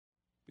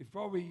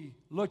Before we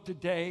look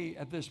today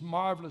at this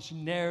marvelous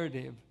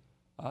narrative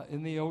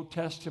in the Old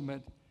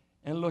Testament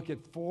and look at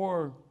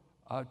four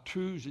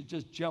truths that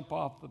just jump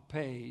off the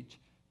page,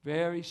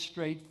 very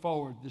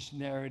straightforward, this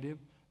narrative,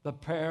 the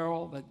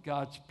peril that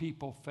God's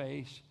people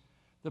face,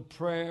 the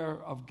prayer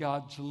of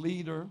God's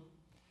leader,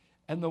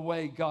 and the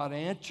way God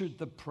answered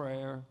the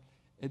prayer,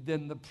 and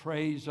then the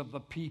praise of the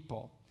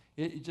people.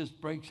 It just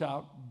breaks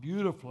out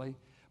beautifully.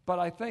 But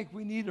I think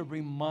we need a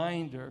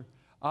reminder.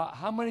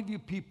 How many of you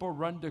people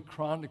run to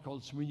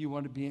Chronicles when you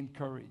want to be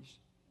encouraged?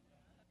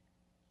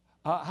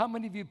 How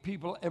many of you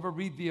people ever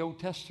read the Old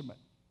Testament?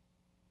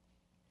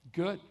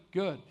 Good,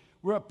 good.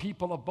 We're a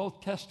people of both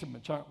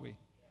Testaments, aren't we?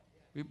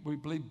 We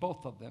believe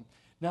both of them.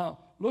 Now,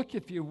 look,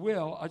 if you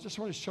will, I just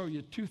want to show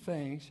you two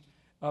things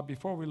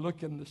before we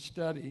look in the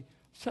study.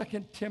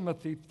 2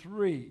 Timothy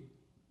 3.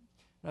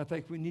 And I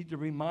think we need to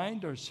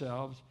remind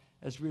ourselves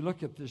as we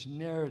look at this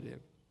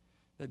narrative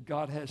that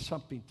God has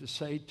something to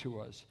say to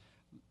us.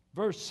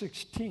 Verse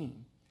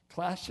 16,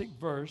 classic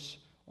verse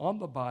on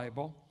the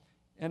Bible,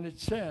 and it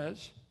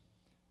says,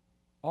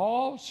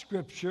 all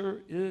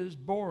Scripture is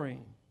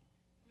boring.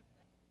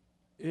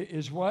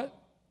 Is what?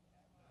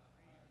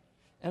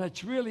 And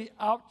it's really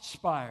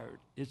outspired.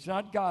 It's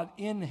not God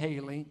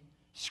inhaling.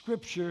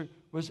 Scripture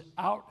was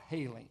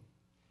outhailing.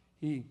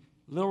 He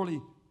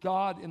literally,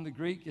 God in the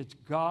Greek, it's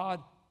God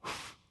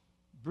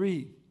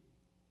breathed.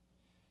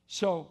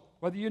 So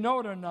whether you know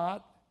it or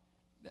not,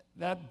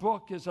 that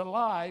book is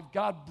alive.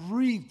 God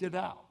breathed it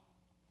out.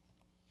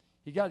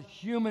 He got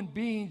human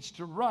beings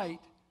to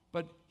write,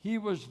 but he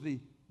was the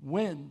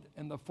wind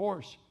and the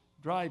force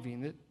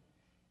driving it.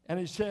 And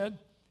he said,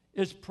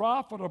 it's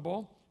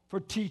profitable for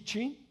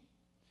teaching,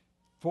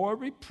 for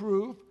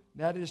reproof,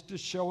 that is to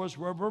show us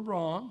where we're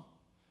wrong.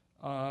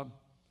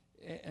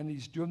 And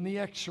he's doing the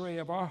x-ray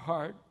of our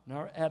heart and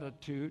our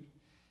attitude.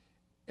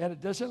 And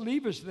it doesn't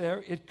leave us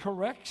there. It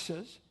corrects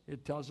us.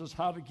 It tells us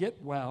how to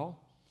get well.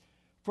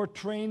 For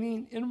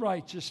training in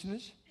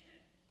righteousness.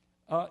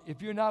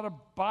 If you're not a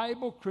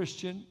Bible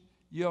Christian,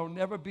 you'll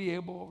never be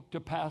able to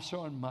pass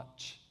on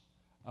much.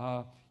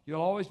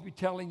 You'll always be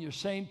telling your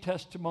same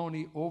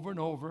testimony over and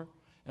over,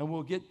 and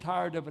we'll get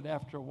tired of it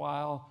after a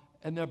while,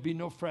 and there'll be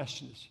no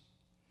freshness.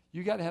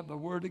 You got to have the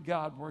Word of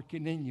God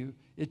working in you.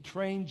 It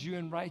trains you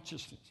in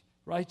righteousness,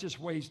 righteous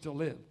ways to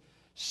live,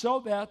 so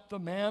that the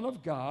man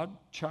of God,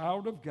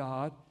 child of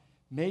God,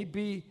 may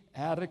be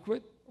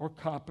adequate or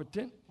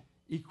competent,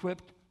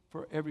 equipped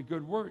for every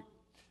good work.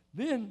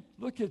 Then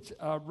look at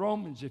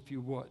Romans, if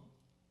you would.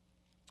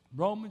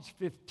 Romans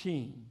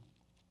 15.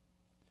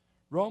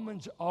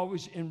 Romans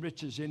always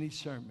enriches any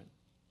sermon.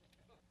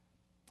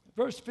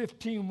 Verse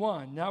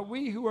 15:1. Now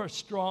we who are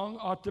strong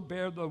ought to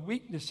bear the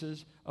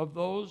weaknesses of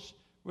those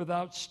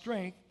without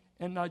strength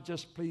and not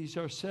just please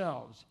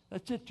ourselves.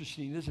 That's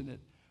interesting, isn't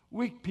it?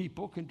 Weak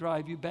people can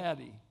drive you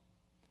batty.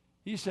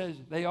 He says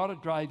they ought to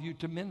drive you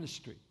to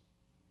ministry.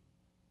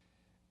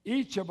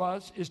 Each of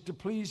us is to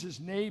please his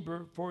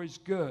neighbor for his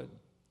good.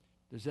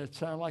 Does that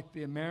sound like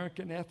the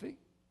American ethic?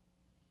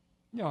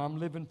 No, I'm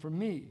living for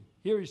me.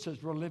 Here he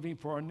says we're living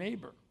for our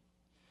neighbor.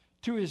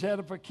 To his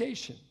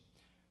edification.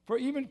 For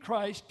even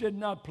Christ did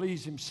not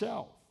please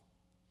himself.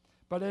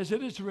 But as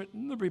it is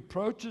written, the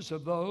reproaches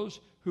of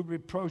those who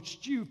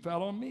reproached you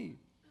fell on me.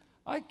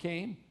 I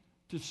came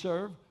to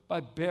serve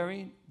by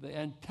bearing the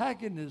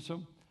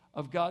antagonism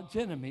of God's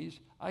enemies.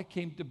 I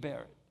came to bear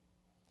it.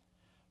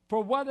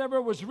 For whatever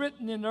was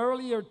written in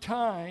earlier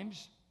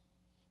times,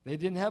 they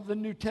didn't have the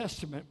New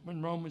Testament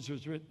when Romans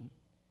was written.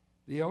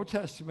 The Old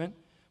Testament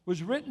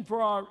was written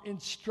for our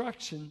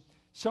instruction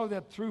so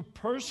that through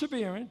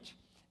perseverance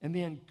and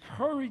the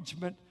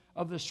encouragement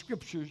of the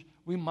Scriptures,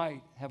 we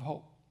might have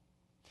hope.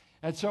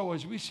 And so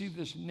as we see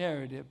this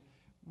narrative,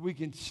 we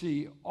can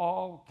see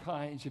all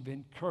kinds of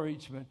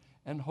encouragement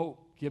and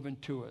hope given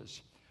to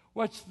us.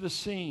 What's the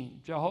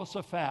scene?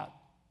 Jehoshaphat,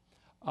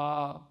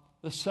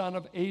 the son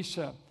of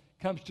Asa,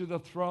 comes to the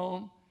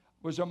throne,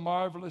 was a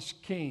marvelous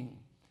king.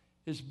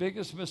 His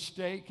biggest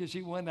mistake is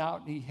he went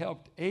out and he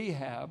helped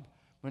Ahab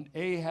when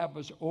Ahab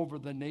was over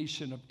the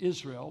nation of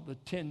Israel, the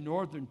 10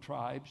 northern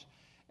tribes,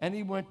 and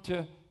he went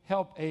to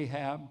help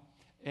Ahab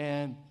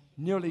and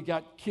nearly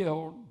got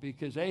killed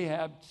because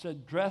Ahab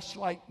said, dress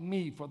like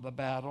me for the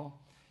battle.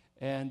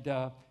 And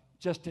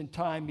just in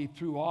time, he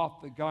threw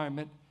off the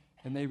garment,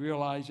 and they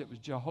realized it was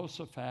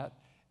Jehoshaphat,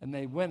 and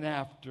they went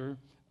after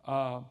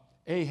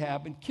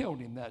Ahab and killed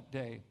him that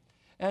day.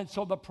 And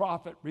so the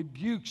prophet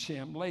rebukes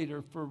him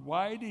later for,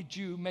 why did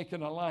you make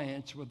an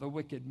alliance with a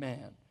wicked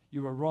man?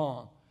 You were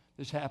wrong.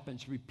 This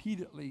happens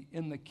repeatedly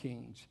in the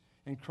Kings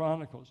and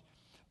Chronicles.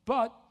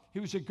 But he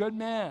was a good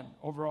man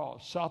overall,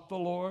 sought the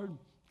Lord,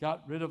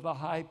 got rid of the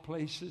high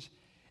places.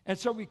 And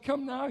so we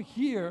come now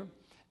here,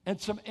 and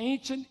some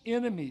ancient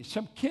enemies,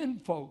 some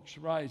kinfolks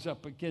rise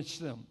up against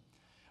them.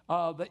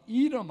 The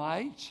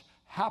Edomites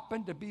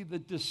happen to be the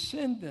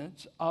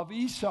descendants of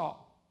Esau.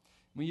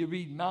 When you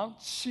read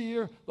Mount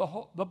Seir,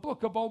 the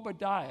book of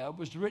Obadiah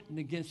was written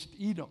against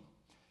Edom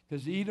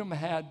because Edom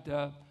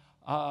had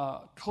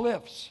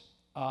cliffs.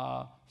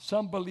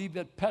 Some believe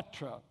that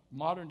Petra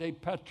modern-day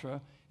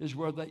Petra, is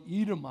where the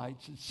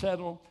Edomites had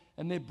settled,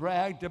 and they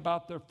bragged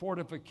about their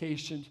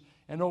fortifications.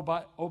 And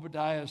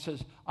Obadiah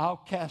says, I'll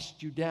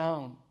cast you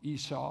down,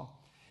 Esau.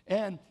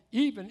 And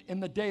even in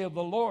the day of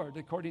the Lord,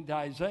 according to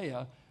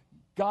Isaiah,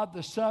 God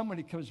the Son, when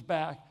he comes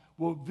back,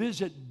 will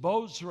visit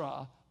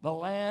Bozrah, the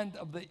land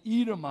of the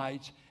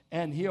Edomites,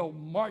 and he'll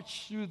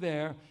march through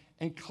there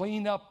and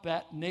clean up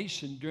that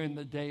nation during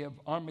the day of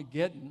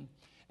Armageddon.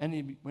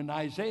 And when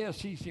Isaiah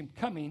sees him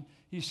coming,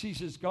 he sees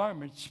his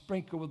garments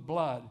sprinkled with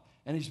blood,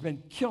 and he's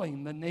been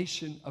killing the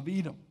nation of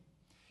Edom.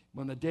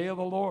 When the day of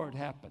the Lord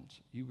happens,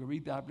 you can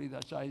read that, I believe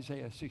that's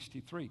Isaiah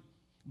 63.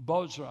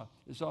 Bozrah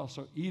is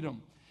also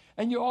Edom.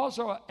 And you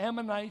also have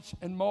Ammonites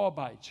and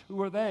Moabites.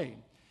 Who are they?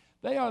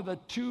 They are the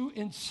two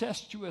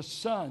incestuous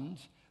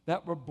sons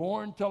that were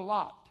born to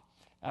Lot.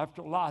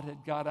 After Lot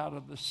had got out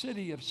of the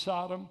city of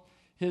Sodom,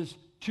 his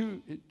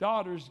two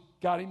daughters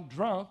got him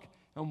drunk,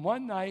 and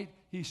one night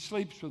he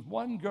sleeps with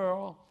one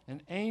girl,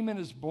 and Ammon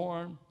is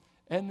born,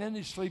 and then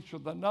he sleeps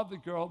with another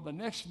girl. The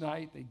next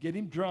night they get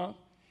him drunk,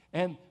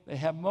 and they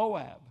have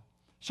Moab.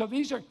 So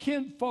these are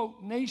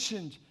kinfolk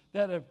nations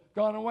that have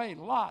gone away.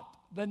 Lot,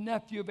 the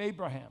nephew of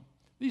Abraham.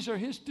 These are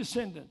his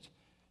descendants.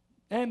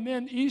 And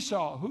then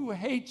Esau, who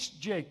hates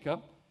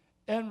Jacob,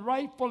 and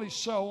rightfully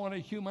so on a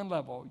human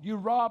level. You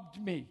robbed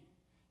me.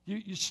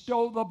 You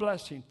stole the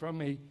blessing from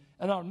me,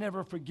 and I'll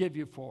never forgive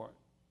you for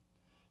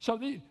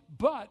it.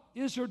 But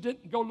Israel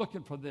didn't go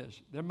looking for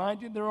this. They're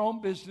minding their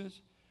own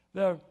business.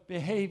 They're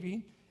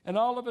behaving. And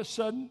all of a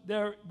sudden,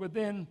 they're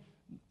within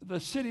the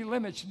city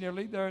limits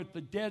nearly. They're at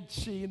the Dead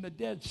Sea, and the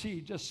Dead Sea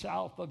just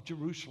south of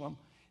Jerusalem.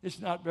 It's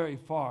not very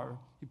far.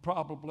 You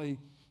probably,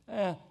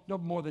 no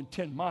more than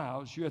 10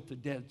 miles, you're at the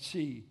Dead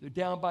Sea. They're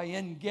down by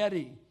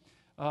En-Gedi,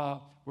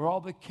 where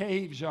all the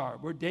caves are,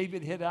 where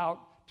David hid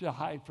out to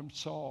hide from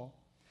Saul.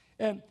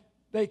 And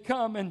they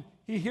come, and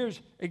he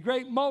hears a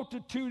great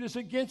multitude is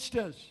against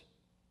us.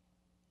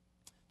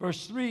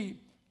 Verse 3,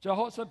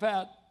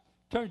 Jehoshaphat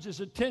turns his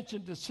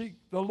attention to seek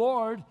the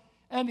Lord,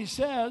 and he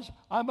says,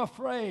 I'm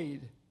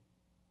afraid.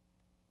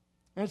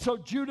 And so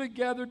Judah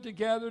gathered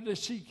together to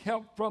seek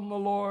help from the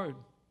Lord.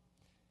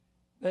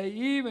 They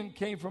even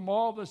came from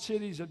all the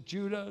cities of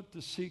Judah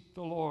to seek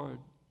the Lord.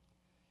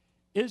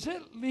 Is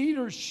it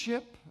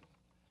leadership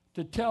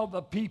to tell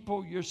the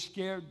people you're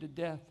scared to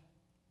death?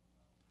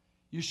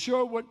 You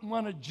sure wouldn't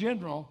want a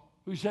general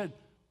who said,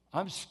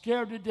 I'm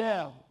scared to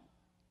death.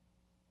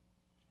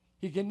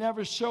 He can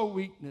never show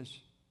weakness.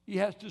 He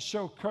has to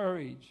show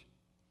courage.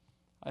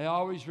 I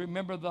always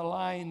remember the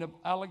line of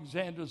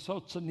Alexander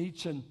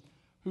Solzhenitsyn,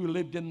 who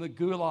lived in the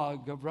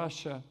Gulag of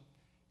Russia.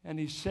 And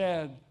he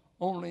said,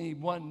 only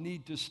one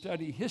need to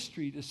study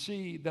history to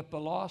see that the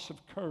loss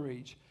of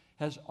courage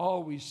has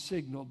always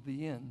signaled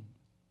the end.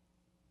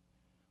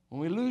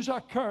 When we lose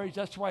our courage,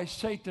 that's why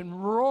Satan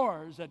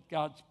roars at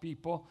God's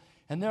people.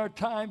 And there are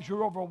times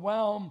we're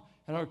overwhelmed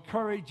and our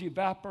courage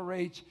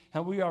evaporates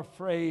and we are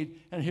afraid.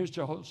 And here's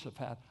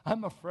Jehoshaphat.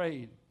 I'm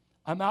afraid.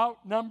 I'm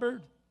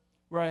outnumbered.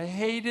 We're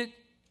hated.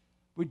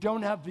 We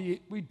don't have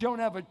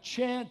a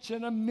chance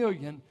in a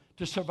million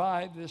to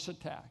survive this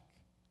attack.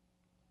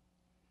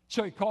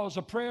 So he calls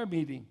a prayer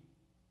meeting.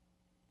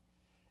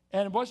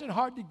 And it wasn't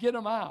hard to get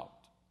them out.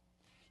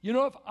 You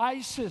know, if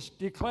ISIS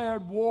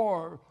declared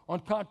war on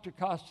Contra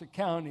Costa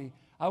County,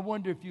 I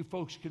wonder if you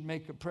folks could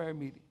make a prayer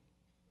meeting.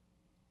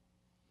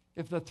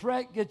 If the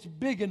threat gets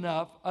big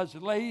enough, us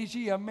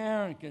lazy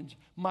Americans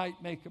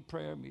might make a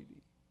prayer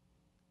meeting.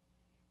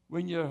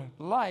 When your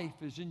life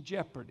is in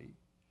jeopardy.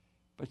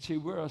 But see,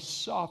 we're a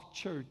soft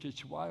church.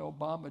 It's why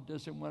Obama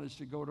doesn't want us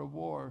to go to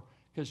war,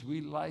 because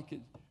we like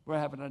it. We're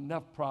having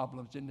enough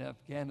problems in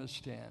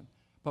Afghanistan.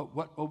 But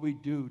what will we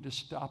do to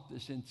stop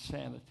this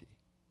insanity?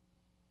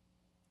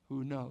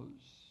 Who knows?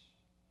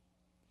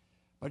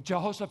 But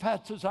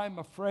Jehoshaphat says, I'm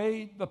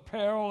afraid the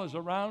peril is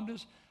around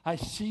us. I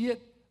see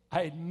it.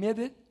 I admit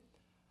it.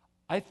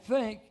 I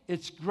think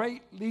it's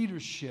great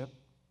leadership,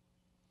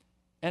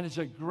 and it's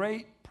a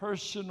great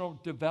personal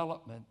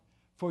development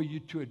for you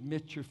to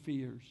admit your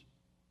fears.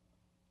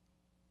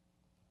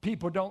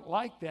 People don't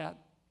like that.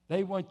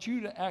 They want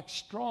you to act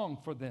strong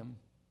for them.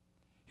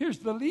 Here's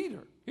the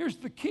leader. Here's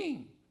the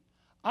king.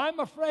 I'm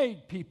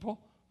afraid, people.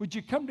 Would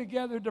you come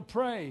together to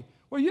pray?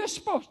 Well, you're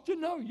supposed to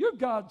know. You're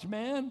God's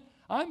man.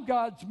 I'm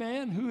God's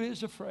man who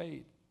is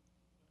afraid.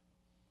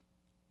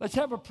 Let's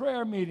have a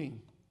prayer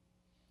meeting.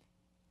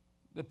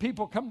 The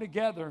people come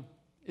together.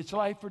 It's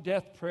life or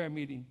death prayer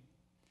meeting.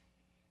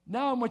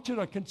 Now I want you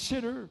to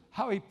consider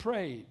how he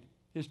prayed,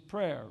 his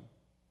prayer.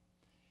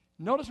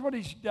 Notice what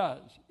he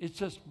does. It's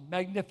just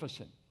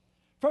magnificent.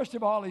 First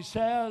of all, he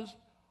says,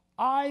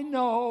 I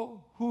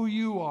know who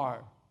you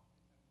are.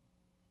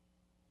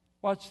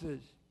 Watch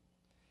this.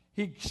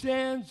 He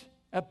stands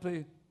at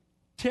the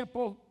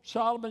temple,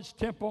 Solomon's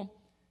temple,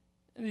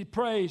 and he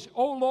prays,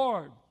 O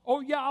Lord,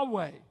 O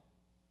Yahweh,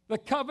 the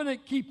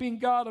covenant-keeping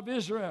God of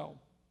Israel,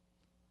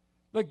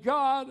 the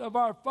God of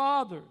our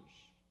fathers.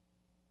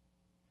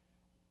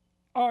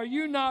 Are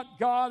you not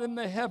God in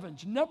the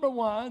heavens? Number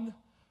one,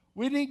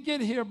 We didn't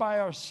get here by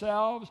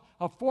ourselves.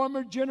 A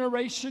former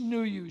generation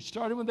knew you,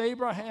 starting with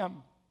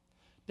Abraham,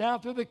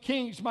 down through the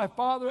kings. My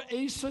father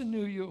Asa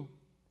knew you.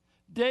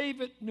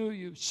 David knew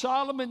you.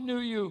 Solomon knew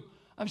you.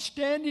 I'm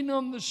standing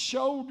on the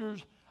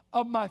shoulders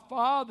of my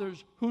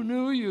fathers who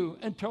knew you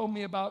and told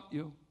me about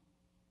you.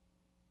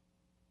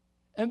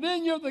 And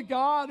then you're the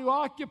God who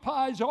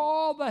occupies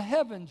all the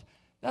heavens.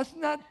 That's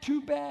not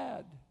too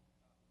bad.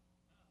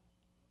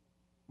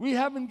 We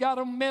haven't got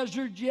them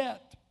measured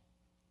yet.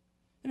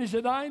 And he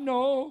said, I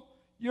know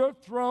your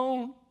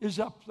throne is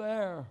up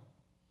there,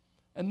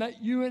 and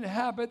that you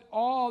inhabit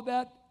all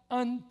that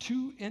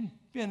unto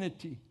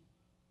infinity.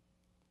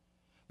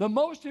 The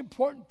most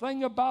important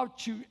thing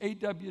about you,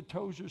 A.W.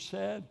 Tozer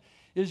said,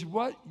 is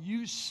what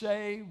you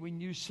say when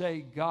you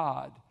say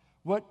God.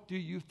 What do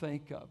you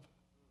think of?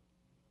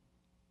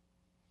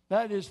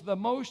 That is the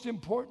most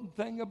important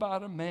thing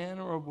about a man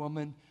or a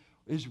woman,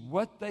 is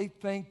what they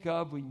think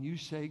of when you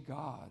say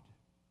God.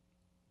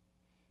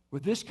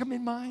 With this come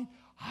in mind,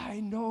 I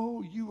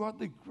know you are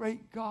the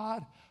great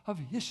God of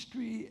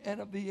history and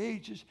of the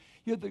ages.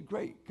 You're the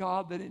great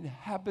God that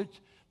inhabits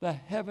the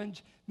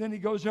heavens. Then he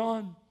goes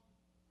on.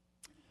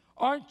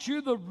 Aren't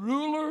you the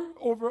ruler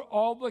over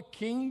all the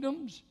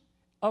kingdoms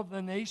of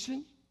the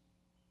nations?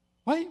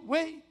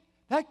 Wait.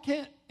 That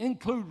can't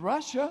include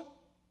Russia.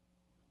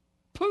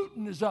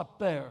 Putin is up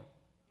there.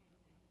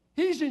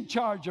 He's in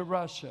charge of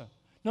Russia.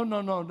 No.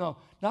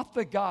 Not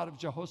the God of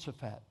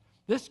Jehoshaphat.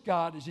 This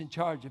God is in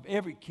charge of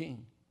every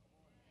king.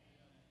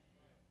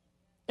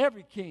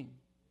 Every king.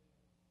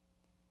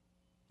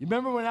 You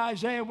remember when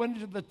Isaiah went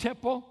into the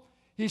temple?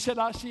 He said,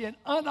 I see an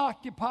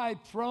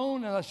unoccupied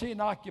throne and I see an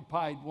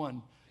occupied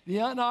one. The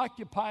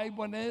unoccupied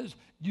one is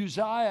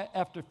Uzziah,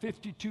 after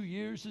 52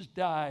 years, has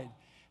died.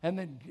 And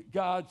then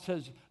God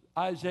says,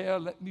 Isaiah,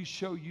 let me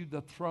show you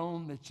the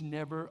throne that's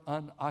never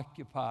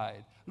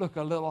unoccupied. Look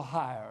a little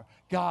higher.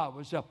 God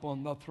was up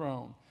on the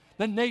throne.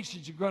 The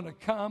nations are going to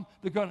come.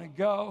 They're going to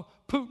go.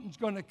 Putin's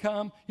going to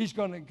come. He's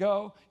going to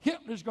go.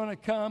 Hitler's going to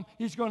come.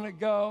 He's going to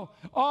go.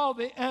 All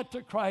the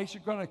antichrists are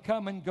going to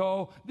come and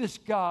go. This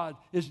God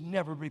is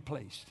never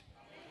replaced.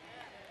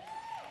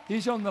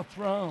 He's on the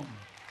throne.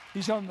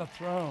 He's on the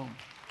throne.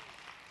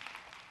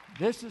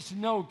 This is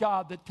no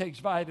God that takes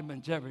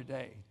vitamins every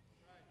day.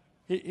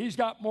 He's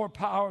got more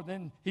power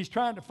than he's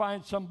trying to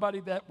find somebody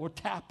that will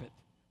tap it.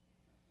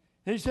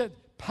 He said,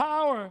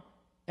 power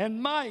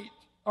and might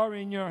are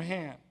in your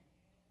hand.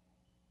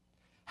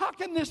 How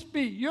can this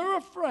be? You're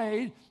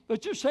afraid,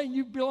 but you're saying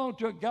you belong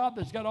to a God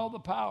that's got all the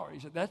power.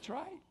 He said, that's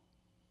right.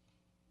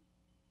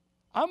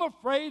 I'm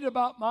afraid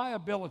about my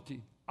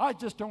ability. I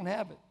just don't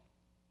have it.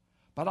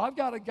 But I've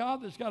got a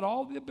God that's got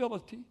all the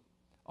ability,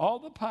 all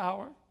the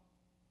power,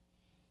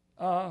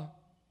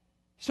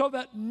 so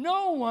that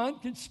no one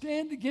can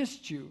stand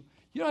against you.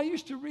 You know, I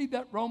used to read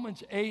that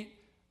Romans 8,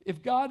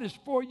 if God is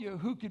for you,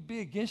 who could be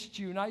against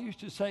you? And I used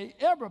to say,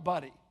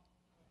 everybody.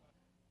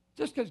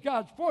 Just because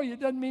God's for you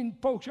doesn't mean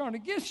folks aren't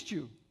against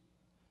you.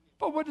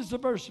 But what does the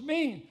verse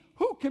mean?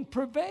 Who can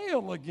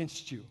prevail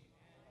against you?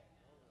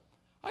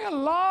 I got a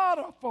lot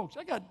of folks.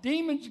 I got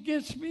demons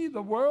against me.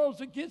 The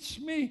world's against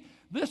me.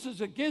 This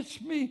is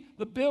against me.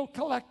 The bill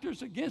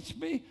collector's against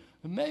me.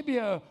 Maybe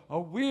a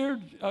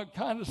weird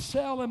kind of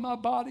cell in my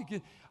body.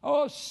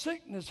 Oh,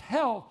 sickness,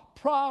 health,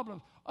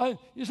 problems.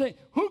 You say,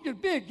 who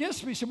could be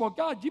against me? You say, well,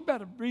 God, you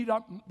better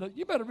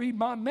read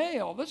my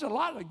mail. There's a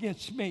lot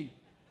against me.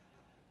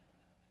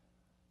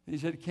 He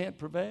said, it can't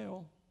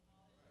prevail.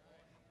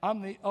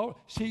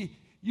 See,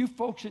 you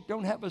folks that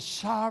don't have a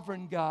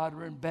sovereign God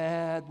are in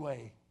bad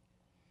way.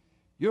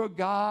 Your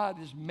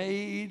God is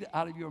made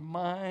out of your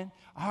mind.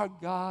 Our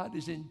God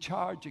is in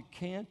charge of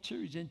cancer.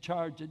 He's in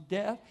charge of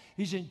death.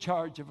 He's in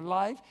charge of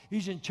life.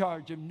 He's in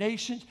charge of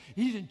nations.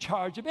 He's in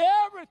charge of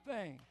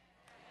everything.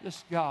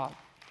 This God.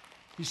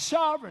 He's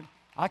sovereign.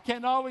 I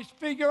can't always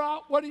figure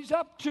out what he's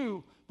up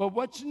to, but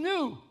what's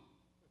new?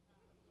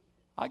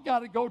 I got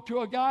to go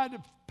to a guy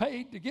to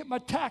pay to get my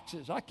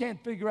taxes. I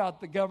can't figure out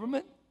the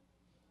government.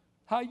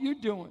 How you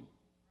doing?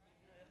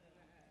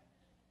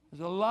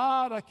 There's a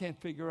lot I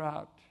can't figure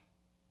out.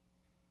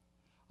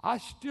 I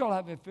still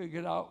haven't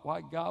figured out why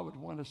God would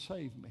want to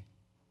save me.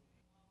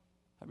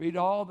 I read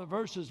all the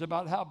verses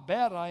about how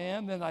bad I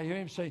am, then I hear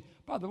him say,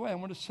 by the way, I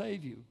want to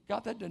save you.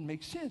 God, that doesn't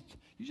make sense.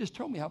 You just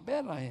told me how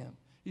bad I am.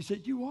 He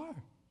said, you are.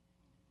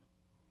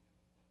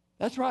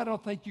 That's why I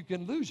don't think you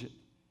can lose it.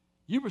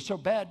 You were so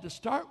bad to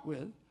start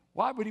with.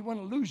 Why would he want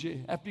to lose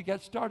you after he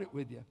got started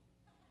with you?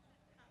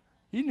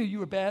 He knew you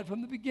were bad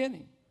from the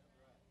beginning.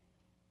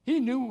 He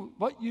knew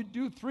what you'd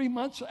do 3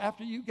 months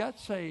after you got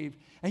saved.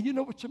 And you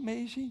know what's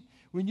amazing?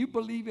 When you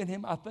believe in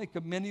him, I think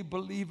of many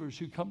believers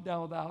who come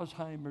down with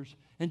Alzheimer's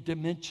and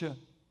dementia.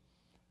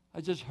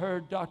 I just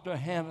heard Dr.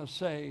 Hannah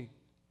say,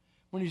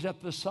 when he's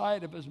at the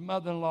side of his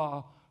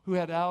mother-in-law who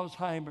had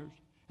Alzheimer's,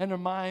 and her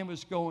mind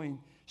was going,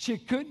 she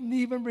couldn't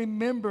even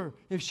remember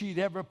if she'd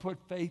ever put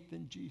faith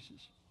in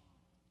Jesus.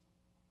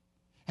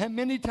 And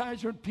many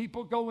times when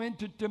people go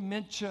into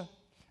dementia,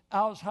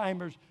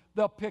 Alzheimer's,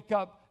 they'll pick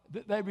up,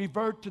 they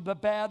revert to the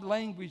bad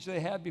language they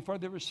had before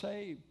they were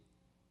saved.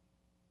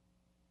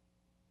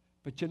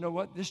 But you know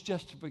what? This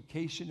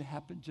justification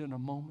happens in a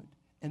moment,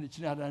 and it's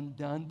not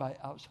undone by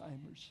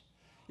Alzheimer's.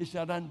 It's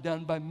not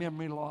undone by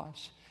memory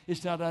loss.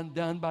 It's not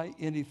undone by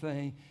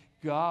anything.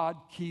 God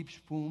keeps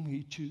whom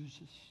he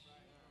chooses.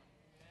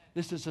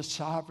 This is a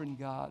sovereign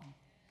God.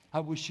 I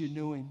wish you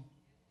knew him.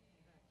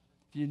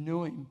 If you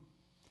knew him,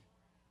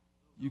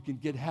 you can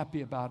get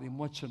happy about him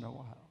once in a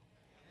while.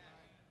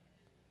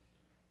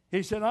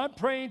 He said, I'm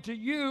praying to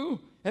you.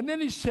 And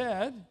then he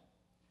said,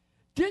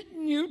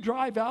 didn't you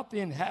drive out the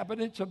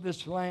inhabitants of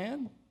this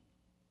land?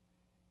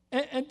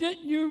 And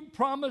didn't you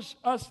promise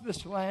us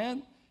this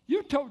land?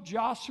 You told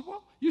Joshua,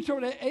 you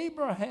told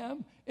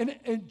Abraham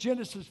in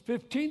Genesis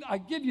 15, I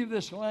give you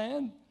this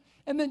land.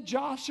 And then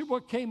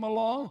Joshua came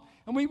along,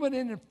 and we went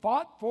in and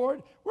fought for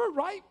it. We're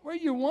right where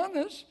you want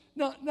us.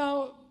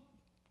 Now,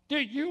 do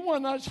you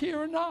want us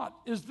here or not?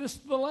 Is this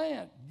the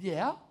land?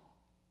 Yeah.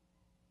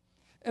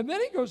 And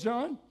then he goes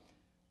on,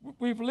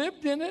 we've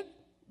lived in it.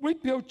 We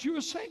built you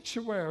a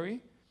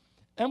sanctuary.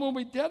 And when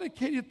we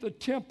dedicated the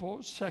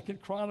temple, 2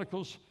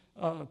 Chronicles,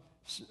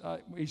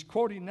 he's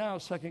quoting now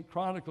 2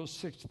 Chronicles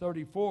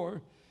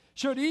 6:34,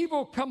 should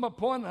evil come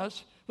upon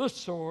us, the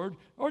sword,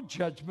 or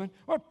judgment,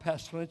 or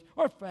pestilence,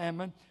 or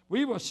famine,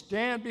 we will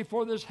stand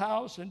before this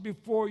house and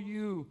before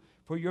you,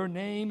 for your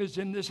name is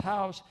in this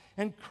house,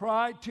 and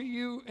cry to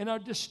you in our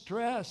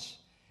distress,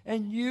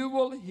 and you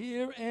will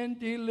hear and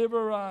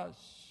deliver us.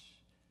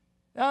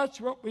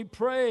 That's what we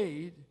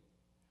prayed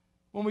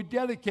when we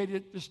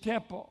dedicated this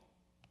temple.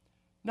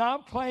 Now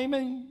I'm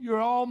claiming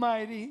you're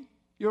almighty,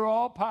 you're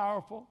all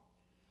powerful.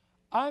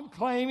 I'm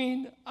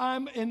claiming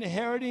I'm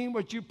inheriting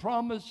what you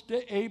promised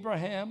to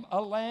Abraham,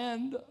 a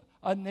land,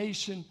 a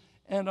nation,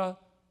 and a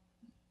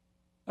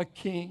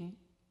king.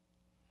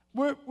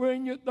 We're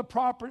in the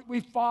property.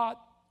 We fought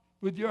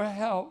with your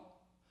help.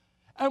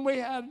 And we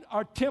had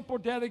our temple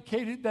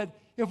dedicated that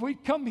if we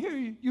come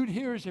here, you'd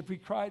hear us if we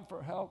cried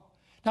for help.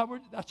 Now,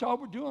 that's all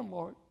we're doing,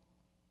 Lord.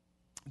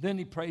 Then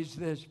he prays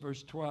this,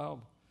 verse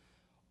 12.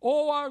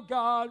 O our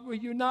God, will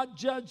you not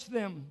judge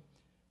them?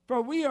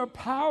 For we are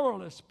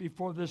powerless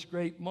before this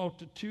great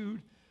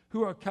multitude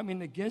who are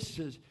coming against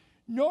us,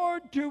 nor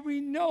do we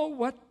know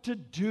what to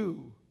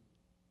do.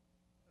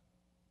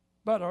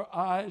 But our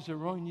eyes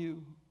are on you.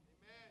 Amen.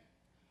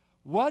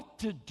 What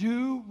to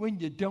do when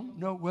you don't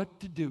know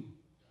what to do?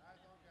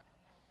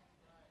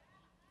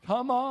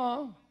 Come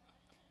on.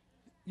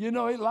 You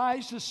know,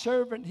 Elijah's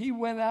servant, he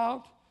went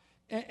out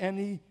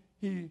and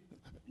he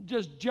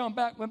just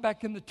went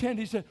back in the tent.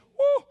 He said,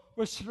 whoo,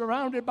 we're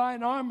surrounded by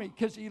an army.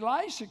 Because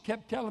Elisha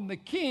kept telling the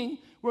king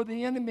where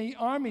the enemy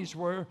armies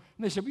were. And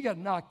they said, we got to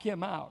knock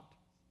him out.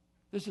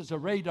 This is a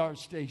radar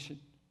station.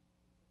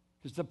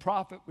 Because the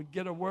prophet would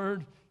get a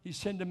word. He'd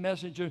send a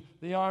messenger.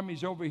 The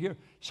army's over here.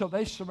 So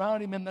they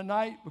surround him in the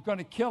night. We're going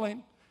to kill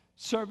him.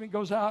 Servant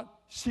goes out,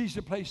 sees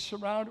the place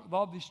surrounded with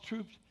all these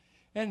troops.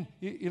 And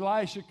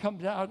Elisha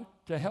comes out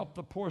to help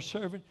the poor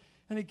servant.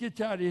 And he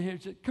gets out of here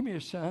and says, come here,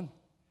 son.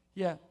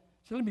 Yeah.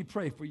 So let me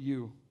pray for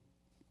you.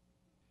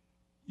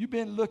 You've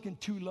been looking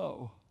too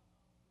low.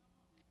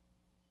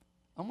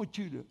 I want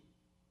you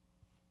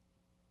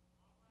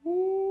to.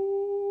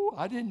 Ooh,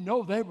 I didn't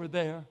know they were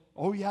there.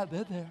 Oh, yeah,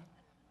 they're there.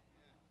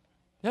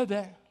 They're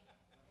there.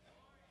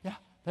 Yeah,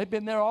 they've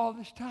been there all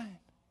this time.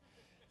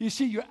 You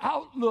see, your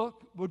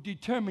outlook will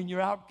determine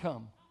your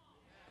outcome.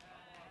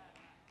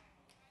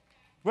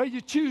 Where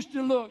you choose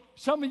to look,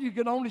 some of you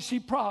can only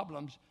see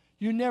problems.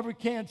 You never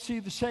can see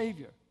the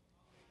Savior.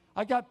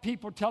 I got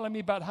people telling me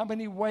about how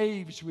many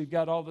waves we've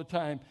got all the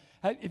time.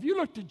 If you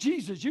look to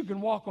Jesus, you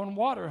can walk on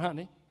water,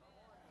 honey.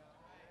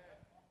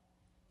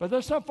 But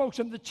there's some folks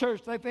in the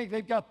church, they think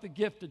they've got the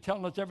gift of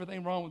telling us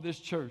everything wrong with this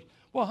church.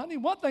 Well, honey,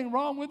 one thing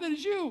wrong with it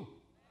is you.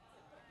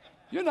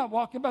 You're not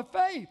walking by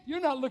faith.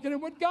 You're not looking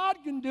at what God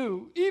can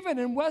do, even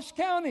in West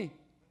County.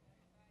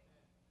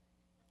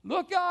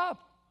 Look up.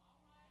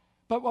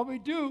 But what we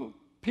do,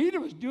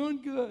 Peter was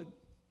doing good.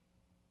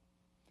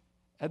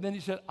 And then he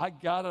said, I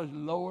got to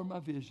lower my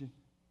vision.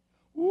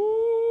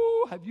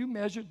 Ooh, have you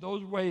measured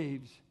those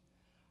waves?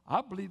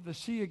 I believe the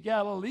Sea of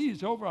Galilee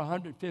is over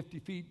 150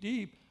 feet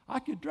deep. I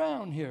could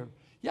drown here.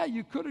 Yeah,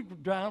 you could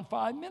have drowned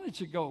 5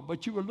 minutes ago,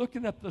 but you were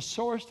looking at the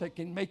source that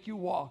can make you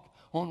walk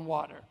on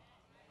water.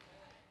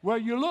 Where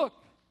you look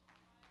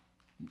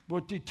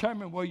will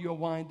determine where you'll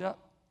wind up.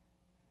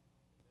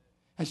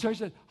 And so he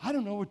said, I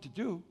don't know what to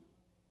do,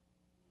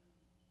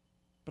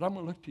 but I'm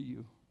going to look to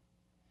you.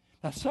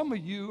 Now, some of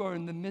you are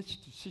in the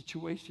midst of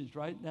situations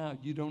right now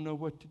you don't know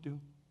what to do.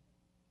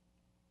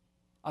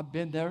 I've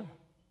been there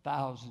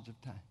thousands of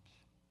times.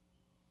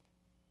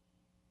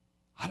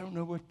 I don't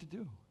know what to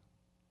do.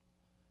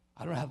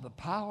 I don't have the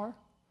power.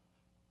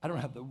 I don't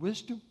have the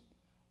wisdom.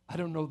 I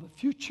don't know the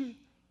future.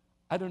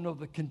 I don't know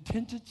the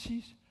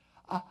contingencies.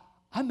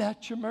 I'm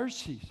at your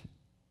mercies.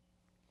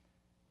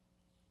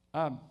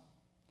 Let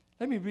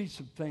me read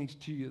some things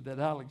to you that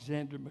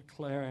Alexander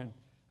McLaren,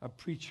 a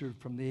preacher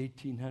from the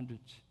 1800s,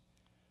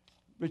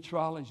 Rich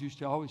Rollins used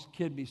to always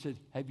kid me. He said,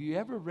 have you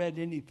ever read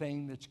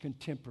anything that's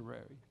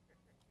contemporary?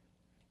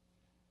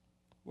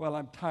 Well,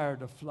 I'm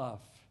tired of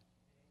fluff.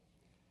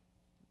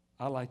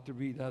 I like to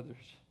read others.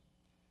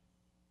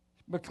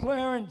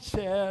 McLaren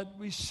said,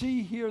 we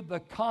see here the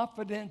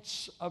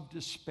confidence of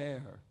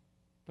despair.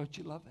 Don't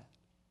you love that?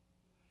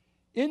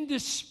 In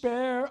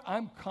despair,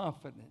 I'm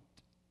confident.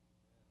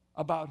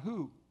 About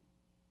who?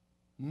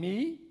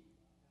 Me?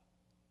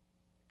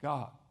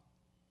 God.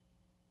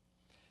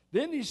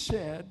 Then he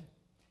said,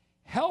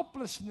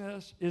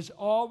 helplessness is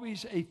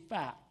always a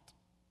fact.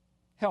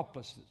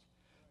 Helplessness.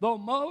 Though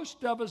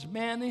most of us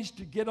manage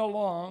to get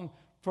along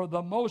for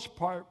the most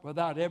part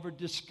without ever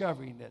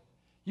discovering it.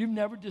 You've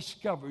never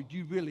discovered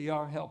you really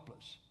are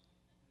helpless.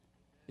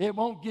 It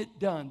won't get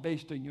done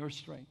based on your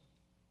strength.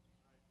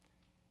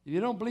 If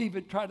you don't believe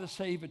it, try to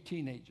save a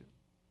teenager.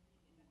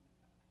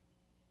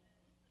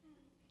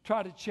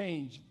 Try to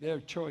change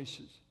their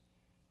choices.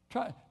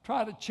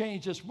 Try to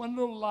change this one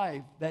little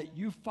life that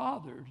you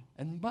fathered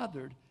and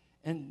mothered,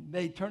 and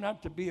they turn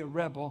out to be a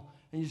rebel,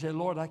 and you say,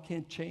 Lord, I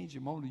can't change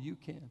him, only you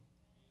can.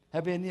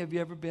 Have any of you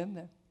ever been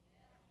there?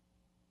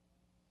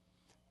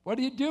 What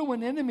do you do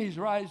when enemies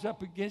rise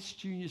up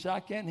against you and you say,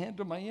 I can't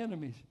handle my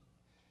enemies,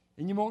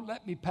 and you won't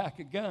let me pack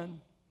a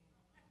gun?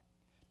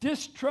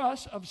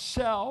 Distrust of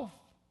self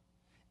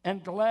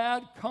and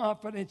glad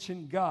confidence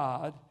in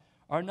God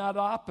are not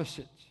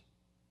opposites.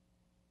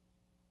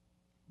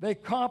 They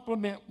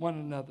complement one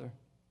another.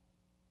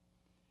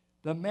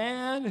 The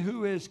man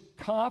who is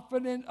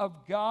confident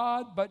of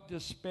God but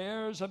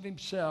despairs of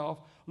himself,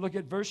 look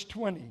at verse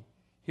 20.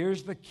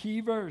 Here's the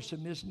key verse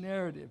in this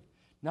narrative.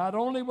 Not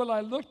only will I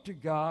look to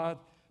God,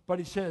 but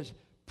he says,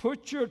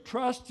 put your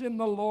trust in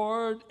the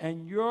Lord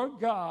and your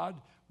God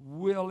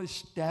will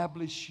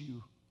establish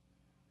you.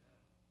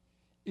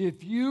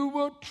 If you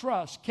will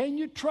trust, can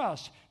you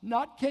trust?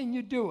 Not can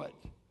you do it.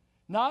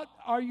 Not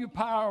are you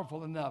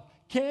powerful enough.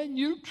 Can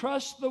you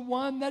trust the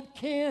one that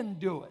can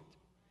do it?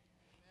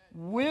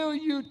 Will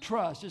you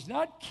trust? It's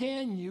not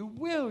can you,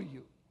 will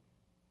you?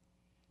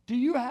 Do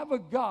you have a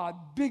God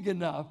big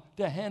enough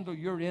to handle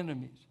your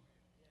enemies?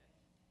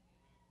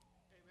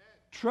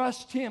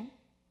 Trust him.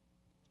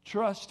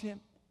 Trust him.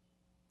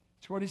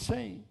 That's what he's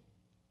saying.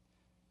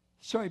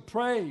 So he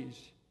prays.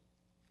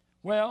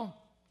 Well,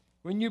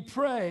 when you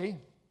pray,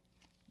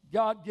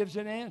 God gives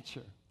an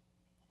answer.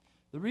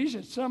 The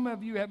reason some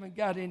of you haven't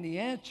got any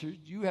answers,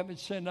 you haven't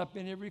sent up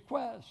any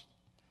requests.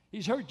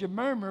 He's heard you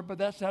murmur, but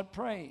that's not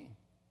praying.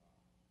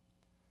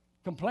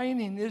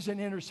 Complaining is an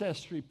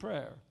intercessory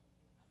prayer.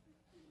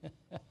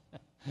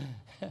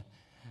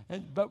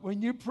 But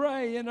when you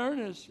pray in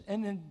earnest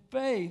and in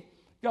faith,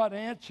 God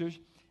answers.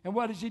 And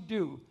what does he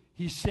do?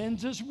 He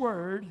sends his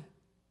word.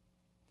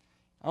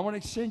 I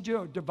want to send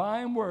you a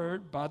divine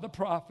word by the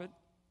prophet.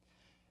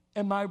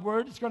 And my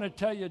word is going to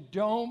tell you,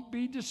 don't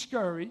be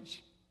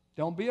discouraged.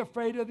 Don't be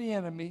afraid of the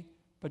enemy,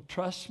 but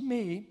trust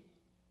me.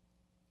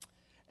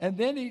 And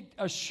then he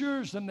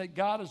assures them that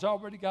God has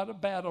already got a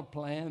battle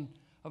plan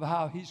of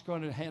how he's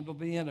going to handle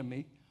the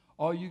enemy.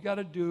 All you got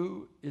to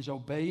do is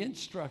obey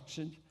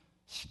instructions,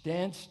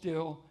 stand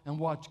still, and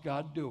watch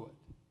God do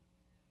it.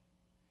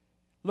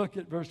 Look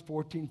at verse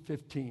 14,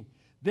 15.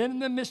 Then in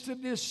the midst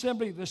of the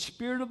assembly, the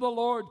Spirit of the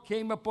Lord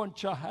came upon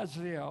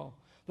Jahaziel,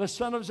 the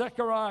son of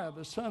Zechariah,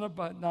 the son of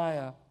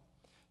Benaiah,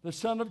 the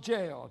son of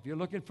Jael. If you're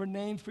looking for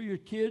names for your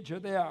kids,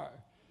 here they are.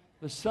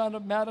 The son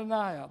of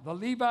Mattaniah, the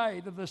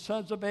Levite of the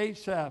sons of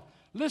Asaph.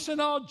 Listen,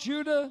 all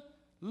Judah,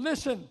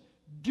 listen.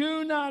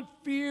 Do not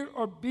fear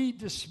or be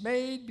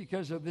dismayed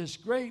because of this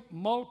great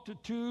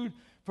multitude,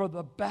 for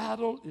the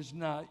battle is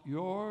not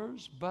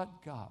yours, but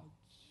God's.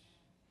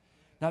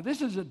 Now,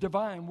 this is a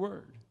divine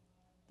word.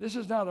 This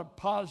is not a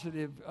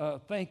positive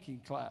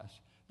thinking class.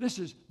 This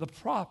is the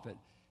prophet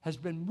has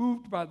been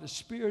moved by the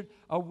Spirit,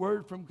 a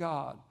word from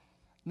God.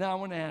 Now, I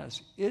want to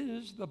ask,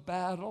 is the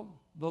battle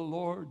the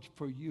Lord's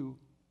for you?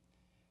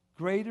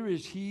 Greater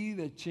is he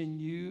that's in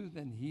you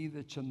than he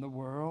that's in the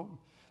world.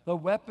 The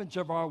weapons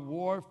of our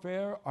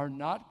warfare are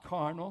not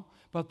carnal,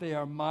 but they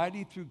are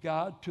mighty through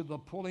God to the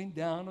pulling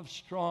down of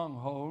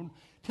stronghold.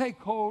 Take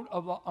hold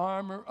of the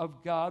armor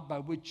of God by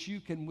which you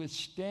can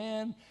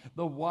withstand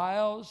the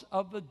wiles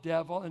of the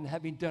devil, and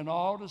having done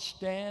all to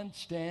stand,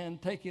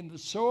 taking the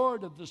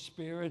sword of the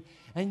Spirit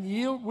and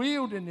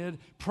wielding it,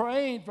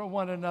 praying for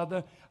one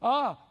another.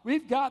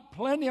 We've got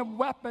plenty of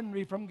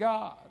weaponry from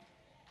God.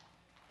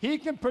 He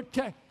can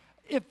protect.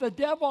 If the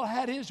devil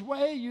had his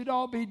way, you'd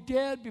all be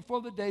dead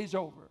before the day's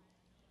over.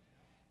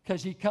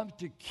 Because he comes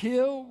to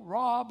kill,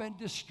 rob, and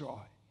destroy.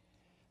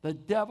 The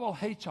devil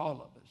hates all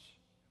of us.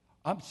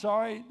 I'm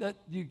sorry that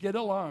you get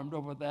alarmed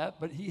over that,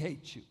 but he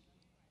hates you.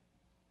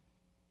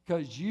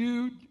 Because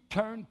you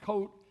turned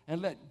coat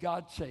and let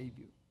God save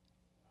you.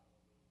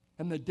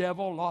 And the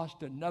devil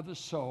lost another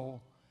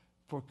soul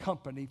for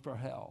company for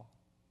hell.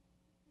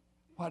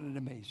 What an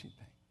amazing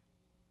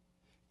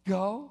thing.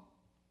 Go.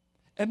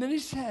 And then he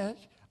says,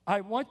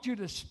 I want you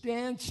to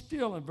stand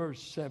still in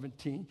verse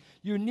 17.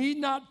 You need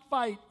not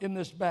fight in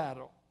this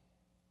battle.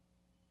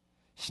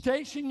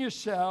 Station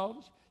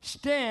yourselves,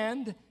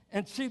 stand,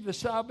 and see the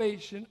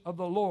salvation of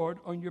the Lord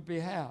on your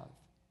behalf.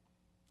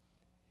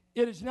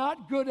 It is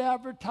not good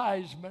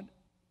advertisement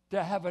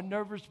to have a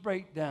nervous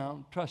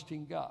breakdown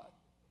trusting God.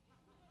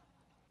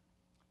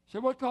 So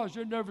what caused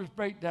your nervous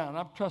breakdown?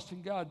 I'm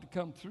trusting God to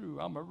come through.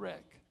 I'm a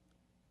wreck.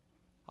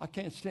 I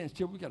can't stand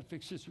still. We got to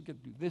fix this. We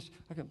got to do this.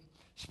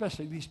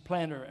 Especially these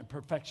planner and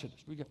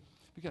perfectionists. We got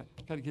to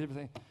get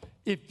everything.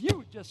 If you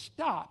would just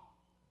stop,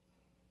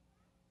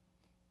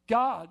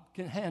 God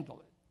can handle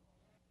it.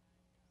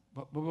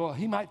 But well,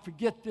 he might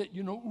forget that,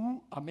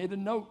 ooh, I made a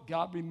note.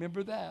 God,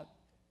 remember that.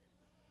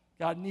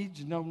 God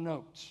needs no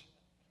notes.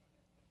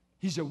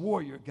 He's a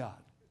warrior God.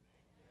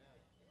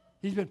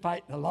 He's been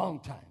fighting a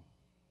long time.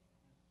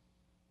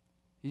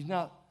 He's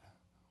not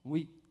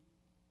weak.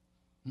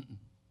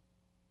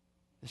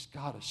 This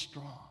God is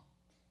strong.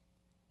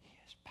 He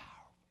is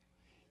powerful.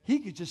 He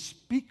could just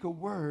speak a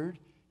word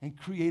and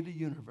create a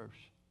universe.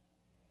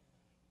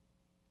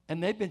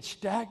 And they've been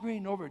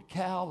staggering over at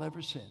Cal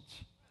ever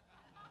since.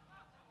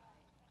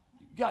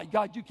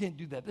 God, you can't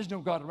do that. There's no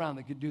God around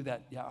that could do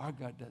that. Yeah, our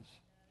God does.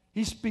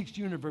 He speaks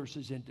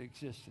universes into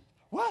existence.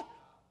 What?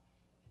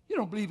 You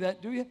don't believe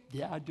that, do you?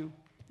 Yeah, I do.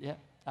 Yeah,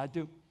 I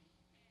do.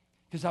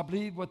 Because I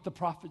believe what the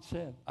prophet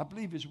said. I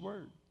believe his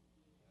word.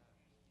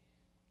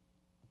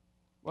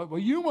 Well,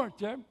 you weren't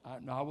there.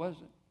 No, I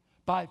wasn't.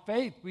 By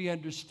faith, we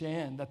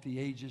understand that the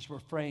ages were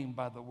framed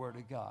by the word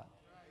of God.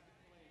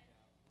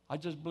 I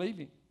just believe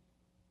him.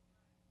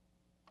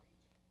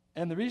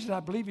 And the reason I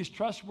believe he's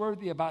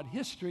trustworthy about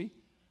history,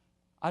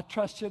 I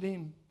trusted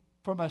him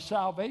for my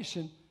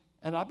salvation,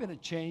 and I've been a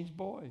changed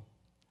boy.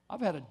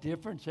 I've had a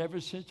difference ever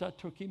since I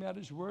took him at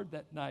his word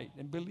that night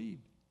and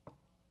believed.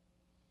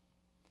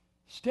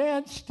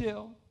 Stand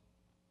still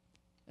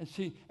and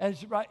see. And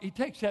right, he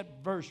takes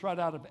that verse right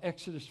out of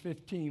Exodus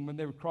 15 when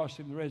they were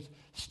crossing the Red Sea.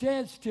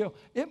 Stand still.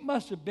 It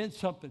must have been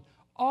something.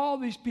 All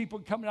these people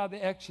coming out of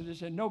the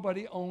Exodus and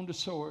nobody owned a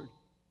sword.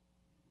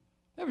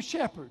 They were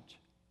shepherds.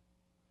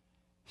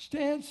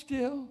 Stand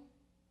still.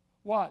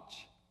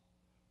 Watch.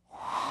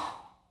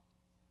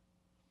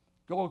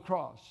 Go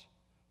across.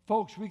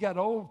 Folks, we got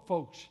old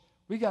folks.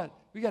 We got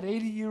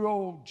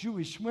 80-year-old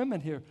Jewish women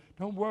here.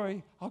 Don't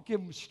worry. I'll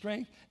give them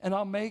strength, and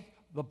I'll make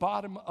the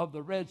bottom of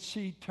the Red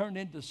Sea turn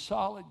into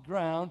solid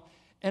ground,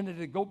 and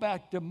it'll go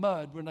back to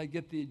mud when I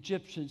get the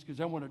Egyptians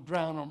because I want to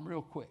drown them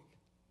real quick.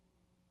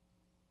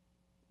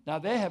 Now,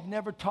 they have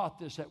never taught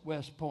this at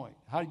West Point.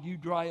 How do you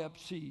dry up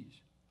seas?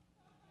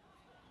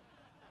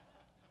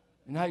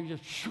 And how you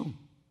just, shoom.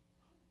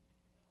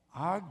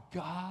 Our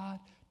God,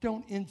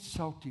 don't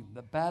insult him.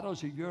 The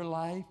battles of your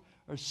life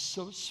are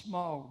so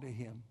small to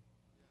him.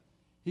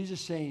 He's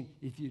just saying,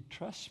 if you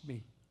trust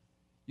me,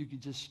 you can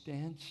just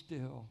stand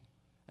still.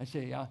 I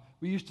say,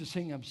 we used to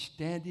sing, I'm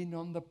standing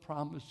on the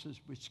promises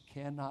which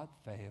cannot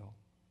fail.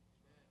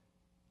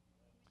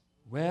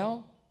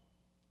 Well,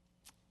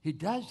 he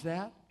does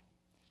that,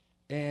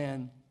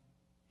 and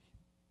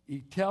he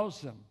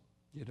tells them,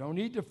 you don't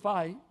need to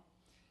fight.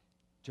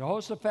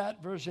 Jehoshaphat,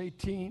 verse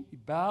 18, he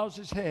bows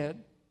his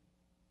head.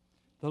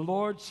 The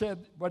Lord said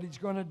what he's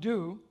going to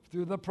do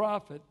through the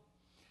prophet.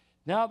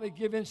 Now they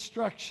give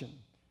instruction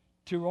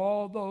to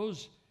all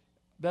those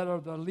that are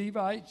the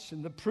Levites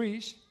and the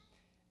priests,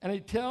 and he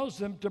tells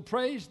them to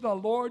praise the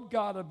Lord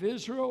God of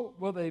Israel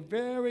with a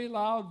very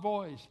loud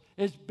voice.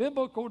 It's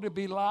biblical to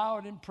be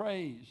loud in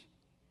praise.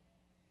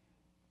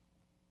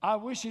 I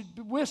wish you'd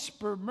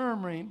whisper,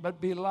 murmuring, but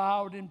be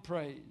loud in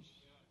praise.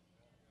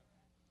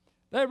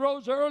 They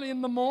rose early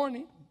in the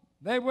morning.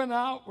 They went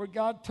out where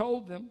God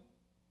told them.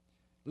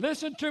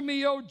 Listen to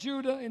me, O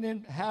Judah and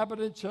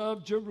inhabitants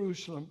of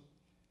Jerusalem.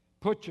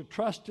 Put your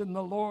trust in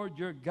the Lord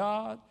your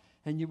God,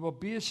 and you will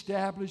be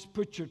established.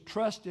 Put your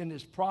trust in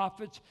his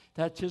prophets,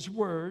 that's his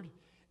word,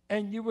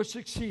 and you will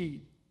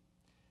succeed.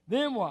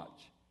 Then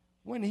watch.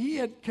 When he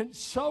had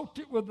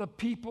consulted with the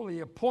people, he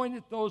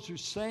appointed those who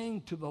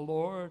sang to the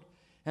Lord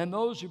and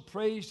those who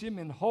praised him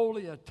in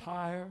holy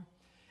attire,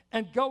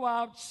 and go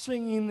out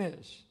singing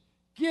this.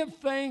 Give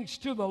thanks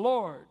to the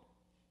Lord.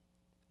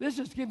 This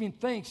is giving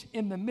thanks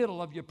in the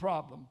middle of your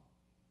problem.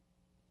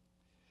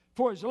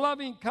 For his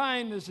loving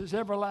kindness is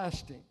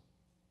everlasting.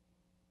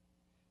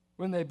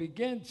 When they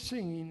began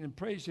singing and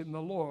praising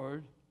the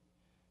Lord,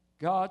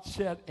 God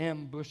set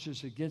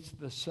ambushes against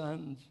the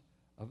sons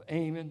of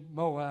Ammon,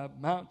 Moab,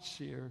 Mount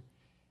Seir,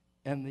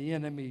 and the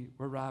enemy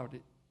were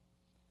routed.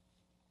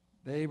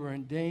 They were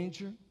in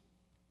danger.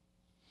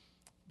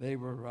 It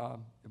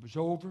was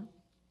over.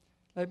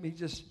 Let me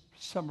just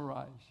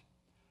summarize.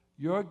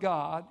 Your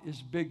God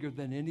is bigger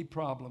than any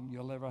problem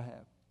you'll ever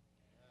have.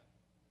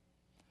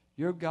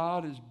 Your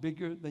God is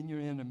bigger than your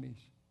enemies.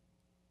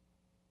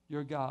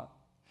 Your God.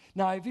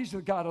 Now, if he's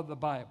the God of the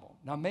Bible,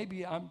 now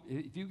maybe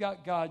if you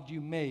got God you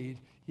made,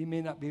 he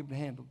may not be able to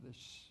handle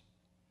this.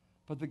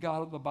 But the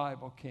God of the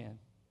Bible can.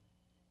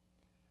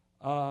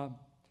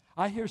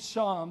 I hear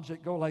psalms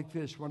that go like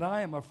this. When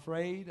I am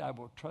afraid, I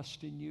will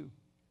trust in you.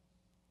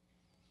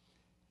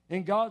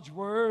 In God's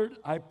word,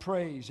 I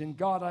praise. In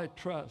God, I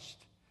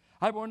trust.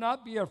 I will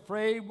not be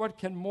afraid. What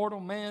can mortal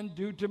man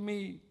do to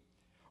me?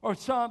 Or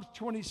Psalms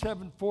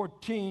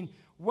 27:14.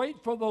 Wait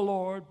for the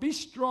Lord. Be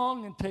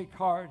strong and take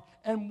heart.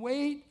 And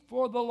wait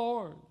for the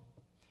Lord.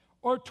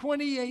 Or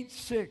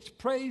 28:6,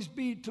 praise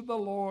be to the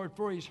Lord,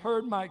 for he's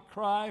heard my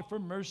cry for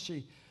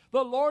mercy.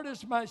 The Lord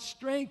is my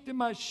strength and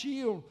my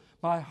shield.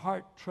 My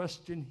heart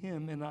trusts in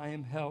him, and I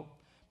am helped.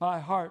 My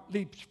heart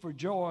leaps for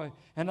joy,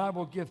 and I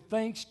will give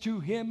thanks to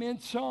him in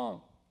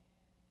song.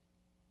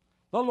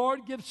 The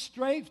Lord gives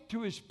strength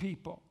to his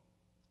people.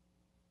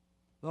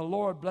 The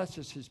Lord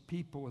blesses his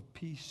people with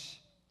peace.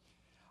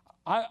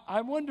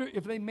 I wonder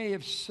if they may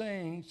have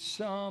sang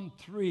Psalm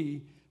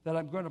 3 that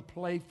I'm going to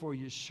play for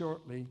you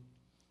shortly.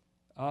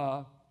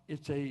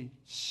 It's a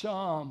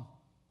psalm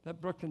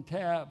that Brooklyn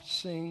Tabb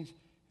sings,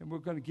 and we're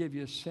going to give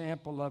you a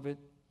sample of it.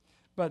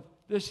 But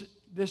this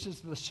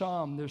is the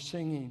psalm they're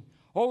singing.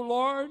 O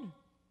Lord,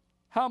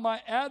 how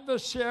my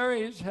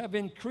adversaries have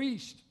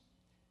increased.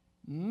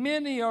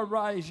 Many are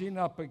rising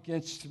up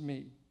against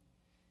me.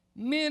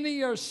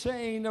 Many are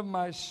saying of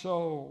my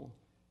soul,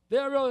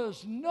 there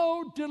is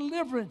no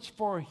deliverance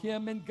for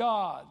him in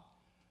God.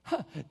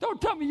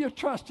 Don't tell me you're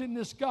trusting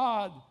this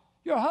God.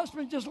 Your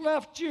husband just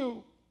left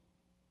you.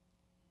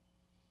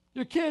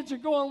 Your kids are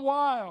going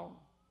wild.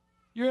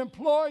 Your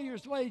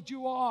employer's laid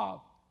you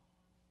off.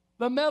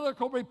 The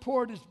medical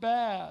report is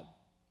bad.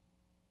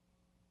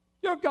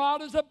 Your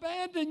God has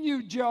abandoned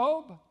you,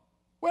 Job.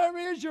 Where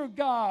is your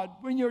God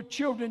when your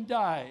children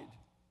died?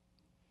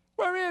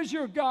 Where is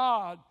your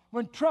God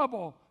when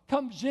trouble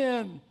comes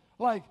in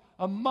like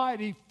a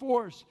mighty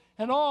force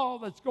and all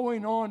that's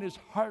going on is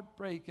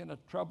heartbreak and a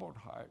troubled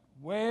heart?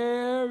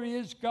 Where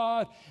is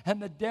God?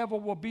 And the devil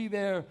will be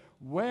there.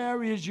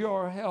 Where is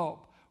your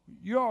help?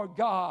 Your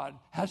God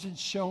hasn't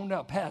shown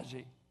up, has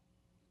he?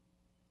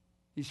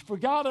 He's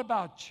forgot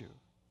about you.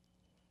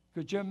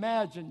 Could you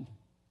imagine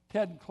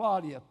Ted and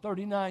Claudia,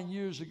 39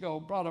 years ago,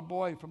 brought a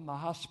boy from the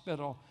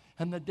hospital,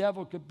 and the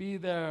devil could be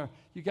there.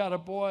 You got a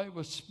boy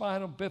with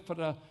spinal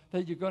bifida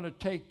that you're going to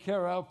take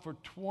care of for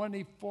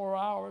 24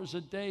 hours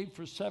a day,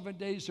 for 7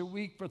 days a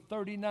week, for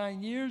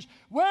 39 years.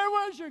 Where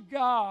was your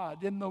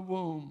God in the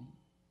womb?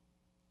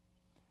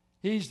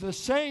 He's the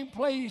same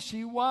place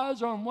he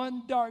was on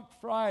one dark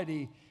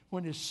Friday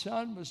when his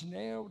son was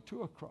nailed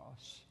to a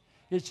cross.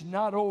 It's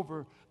not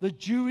over. The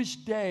Jewish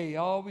day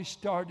always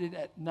started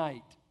at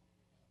night.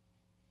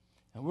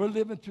 And we're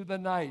living through the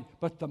night,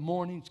 but the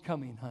morning's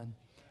coming, hon.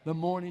 The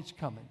morning's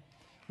coming.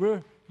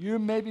 You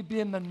maybe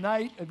be in the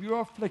night of your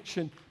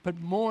affliction, but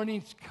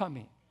morning's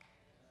coming.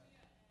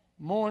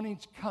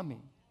 Morning's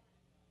coming.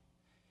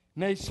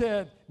 And they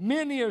said,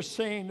 many are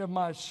saying of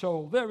my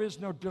soul, there is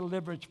no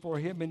deliverance for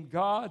him in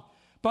God,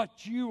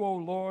 but you, O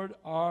Lord,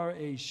 are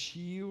a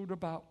shield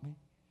about me,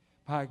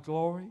 my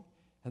glory,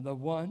 and the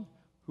one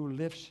who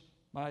lifts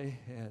my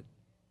head.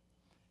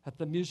 At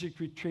the music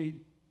retreat,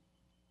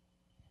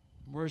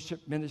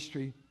 worship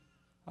ministry,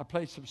 I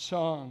played some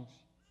songs.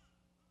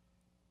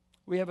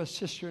 We have a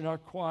sister in our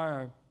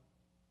choir.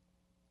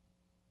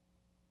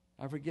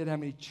 I forget how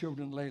many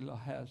children Layla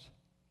has.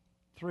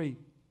 3.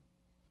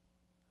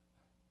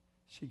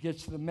 She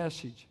gets the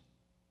message.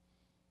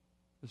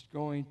 It's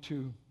going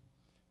to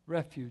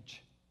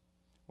Refuge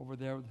over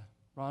there with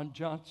Ron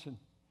Johnson.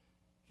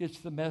 Gets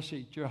the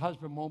message. Your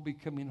husband won't be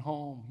coming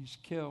home. He's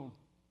killed.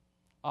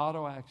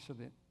 Auto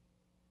accident.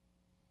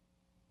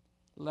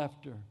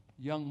 Left her.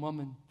 Young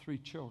woman, 3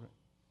 children.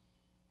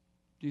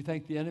 Do you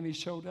think the enemy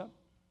showed up?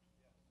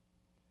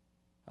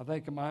 I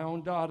think of my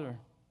own daughter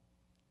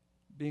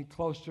being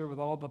close to her with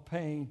all the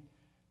pain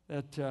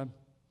that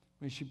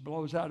when she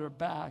blows out her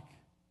back,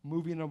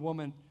 moving a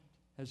woman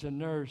as a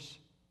nurse,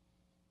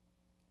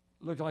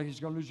 looked like he's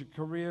going to lose her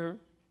career.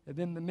 And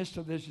in the midst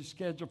of this, she's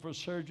scheduled for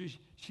surgery.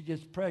 She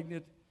gets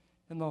pregnant,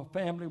 and the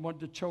family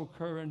wanted to choke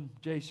her and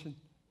Jason.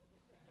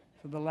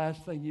 So the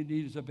last thing you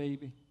need is a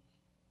baby.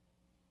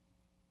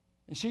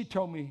 And she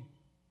told me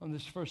on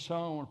this first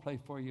song I want to play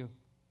for you,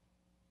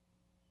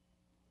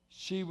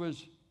 she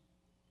was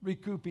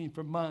recouping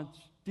for months,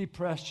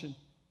 depression,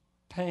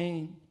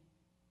 pain,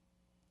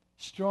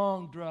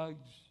 strong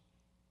drugs.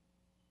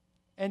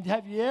 And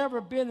have you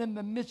ever been in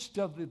the midst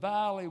of the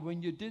valley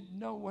when you didn't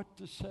know what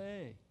to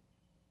say?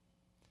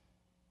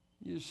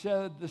 You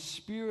said the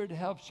Spirit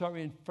helps our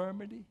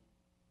infirmity,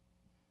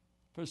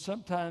 for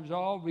sometimes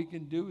all we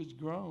can do is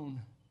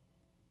groan.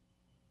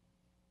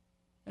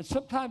 And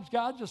sometimes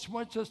God just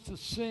wants us to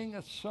sing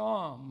a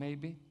song,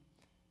 maybe,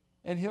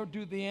 and he'll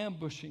do the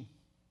ambushing.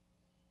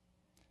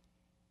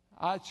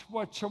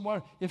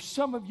 If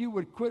some of you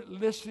would quit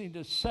listening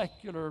to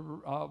secular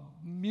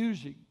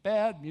music,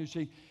 bad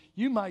music,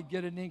 you might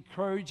get an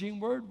encouraging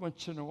word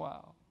once in a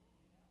while.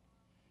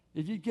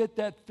 If you get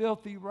that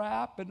filthy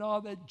rap and all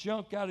that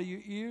junk out of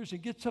your ears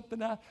and get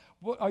something out,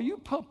 are you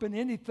pumping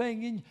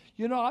anything in?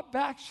 You know, I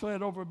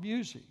backslid over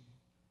music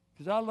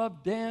because I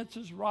love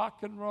dances,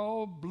 rock and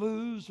roll,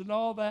 blues, and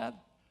all that.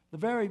 The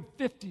very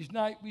 50s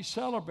night we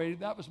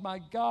celebrated, that was my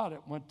God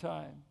at one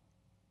time.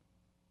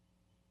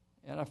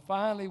 And I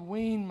finally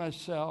weaned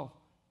myself,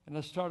 and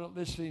I started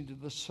listening to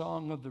the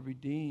song of the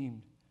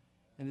redeemed,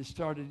 and it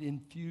started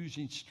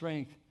infusing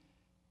strength.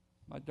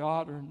 My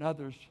daughter and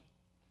others,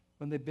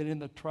 when they've been in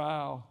the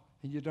trial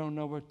and you don't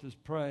know what to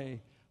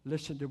pray,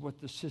 listen to what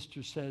the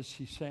sister says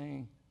she's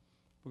saying.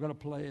 We're going to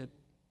play it.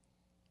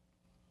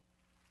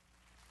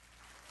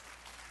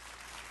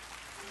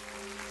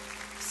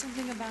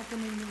 Something about the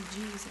name of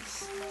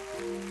Jesus.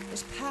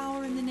 There's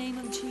power in the name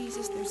of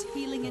Jesus. There's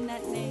healing in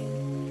that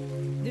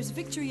name. There's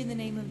victory in the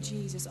name of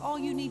Jesus. All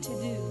you need to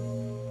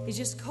do is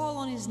just call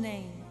on his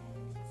name.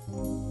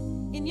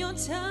 In your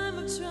time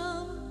of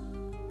trouble,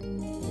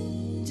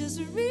 just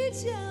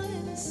reach out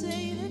and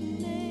say the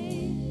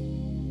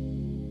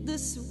name, the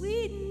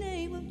sweet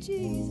name of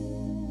Jesus.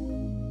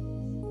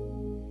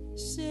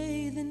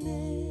 Say the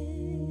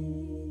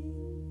name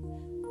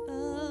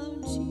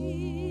of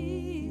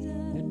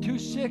Jesus. You're too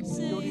sick to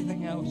do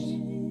anything else.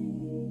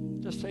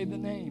 Just say the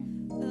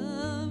name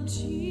of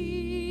Jesus.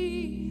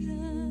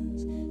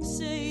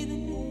 Say the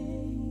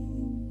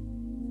name,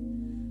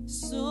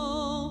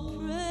 so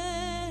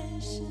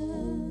precious.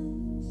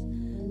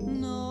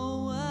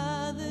 No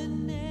other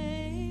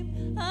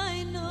name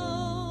I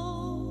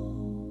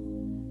know.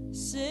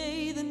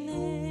 Say the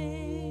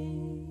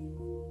name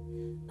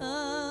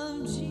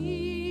of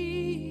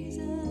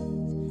Jesus.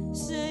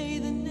 Say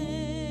the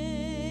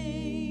name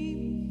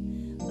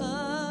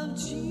of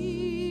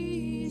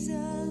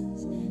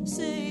Jesus.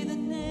 Say the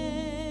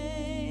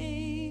name,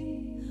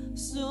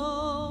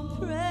 so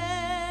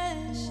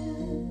precious.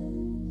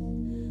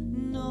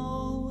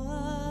 No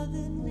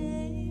other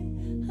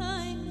name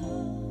I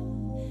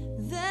know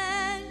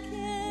that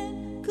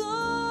can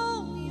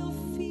calm your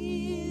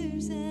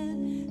fears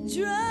and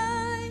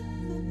dry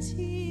the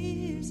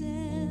tears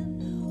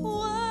and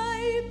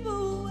wipe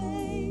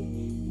away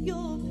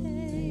your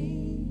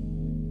pain.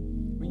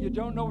 when you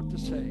don't know what to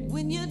say.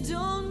 When you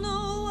don't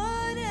know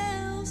what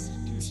else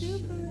to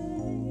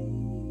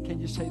pray. Can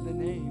you say the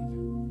name?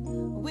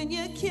 When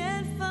you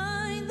can't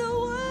find the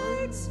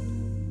words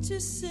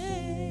to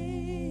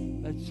say.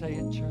 Let's say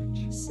it,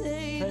 church.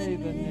 Say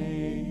the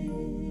name.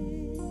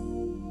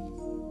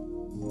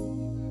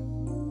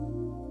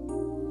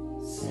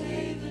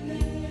 Say the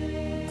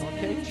name.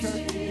 Okay, church,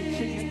 you can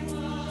sing it.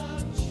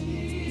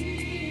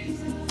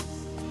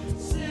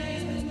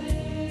 Say the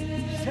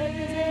name. Say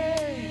the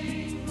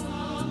name.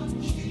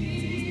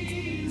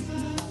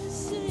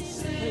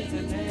 Say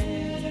the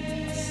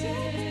name. Say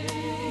the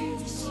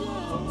name.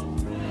 So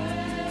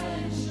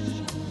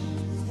precious.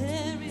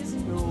 There is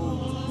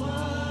no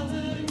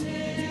other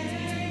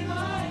name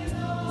I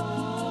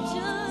know.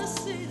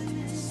 Just say the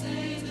name.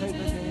 Say Say the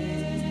name.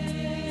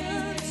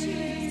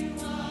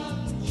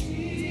 of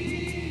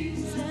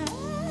Jesus.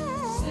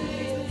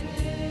 Say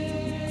the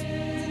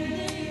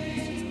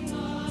name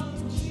of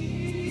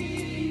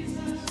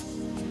Jesus.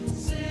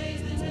 Say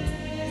the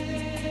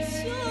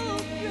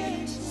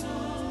name. So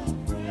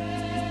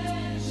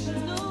precious.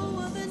 No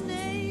other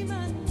name I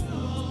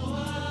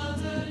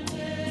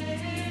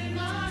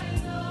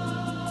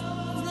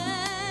know.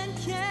 That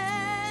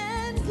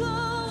can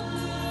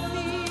calm your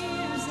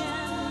fears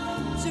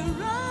and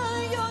dry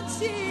your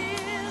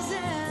tears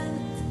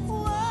and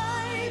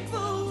wipe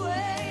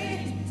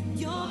away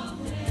your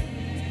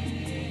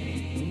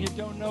pain. When you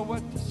don't know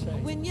what to say.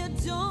 When you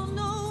don't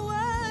know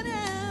what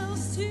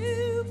else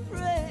to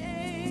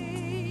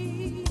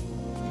pray.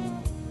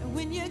 And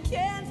when you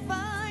can't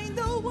find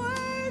the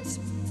words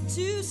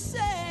to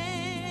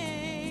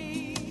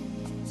say.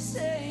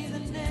 Say the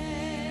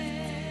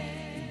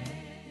name.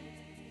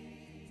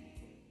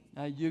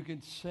 Now you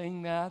can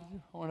sing that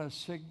on a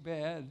sick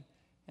bed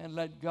and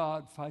let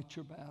God fight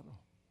your battle.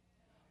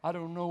 I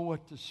don't know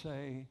what to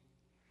say.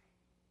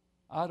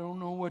 I don't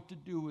know what to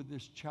do with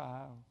this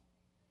child.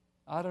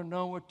 I don't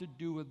know what to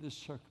do with this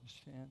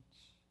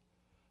circumstance.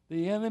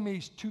 The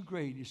enemy's too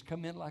great. He's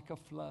come in like a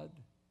flood.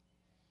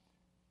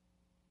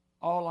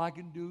 All I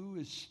can do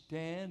is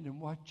stand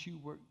and watch you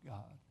work,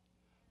 God.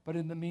 But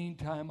in the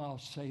meantime, I'll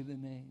say the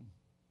name.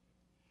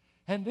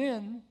 And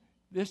then,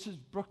 this is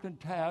Brooklyn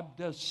Tab,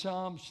 does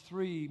Psalms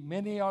 3.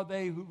 Many are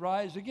they who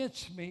rise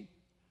against me,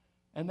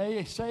 and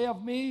they say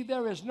of me,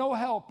 there is no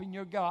help in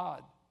your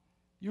God.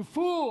 You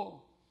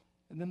fool.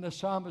 And then the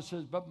psalmist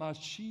says, but my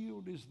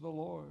shield is the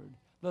Lord,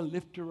 the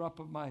lifter up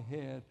of my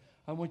head.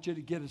 I want you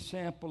to get a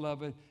sample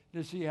of it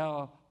to see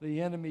how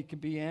the enemy can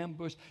be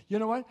ambushed. You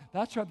know what?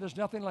 That's why there's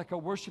nothing like a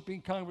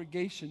worshiping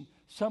congregation.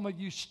 Some of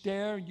you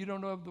stare and you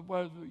don't know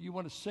whether you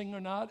want to sing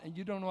or not, and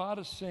you don't know how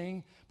to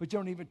sing, but you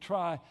don't even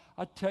try.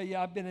 I tell you,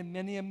 I've been in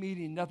many a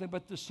meeting, nothing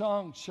but the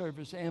song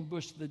service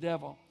ambushed the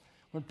devil.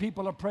 When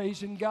people are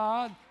praising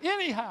God,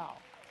 anyhow,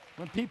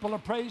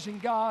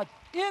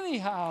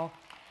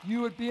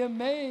 you would be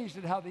amazed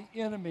at how the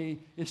enemy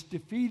is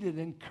defeated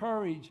and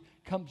courage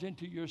comes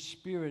into your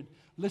spirit.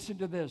 Listen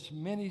to this.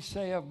 Many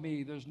say of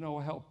me, there's no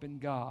help in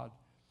God.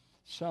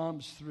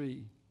 Psalms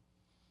 3.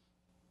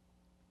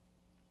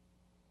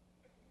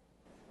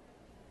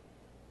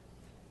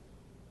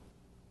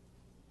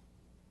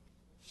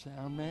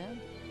 Sound man?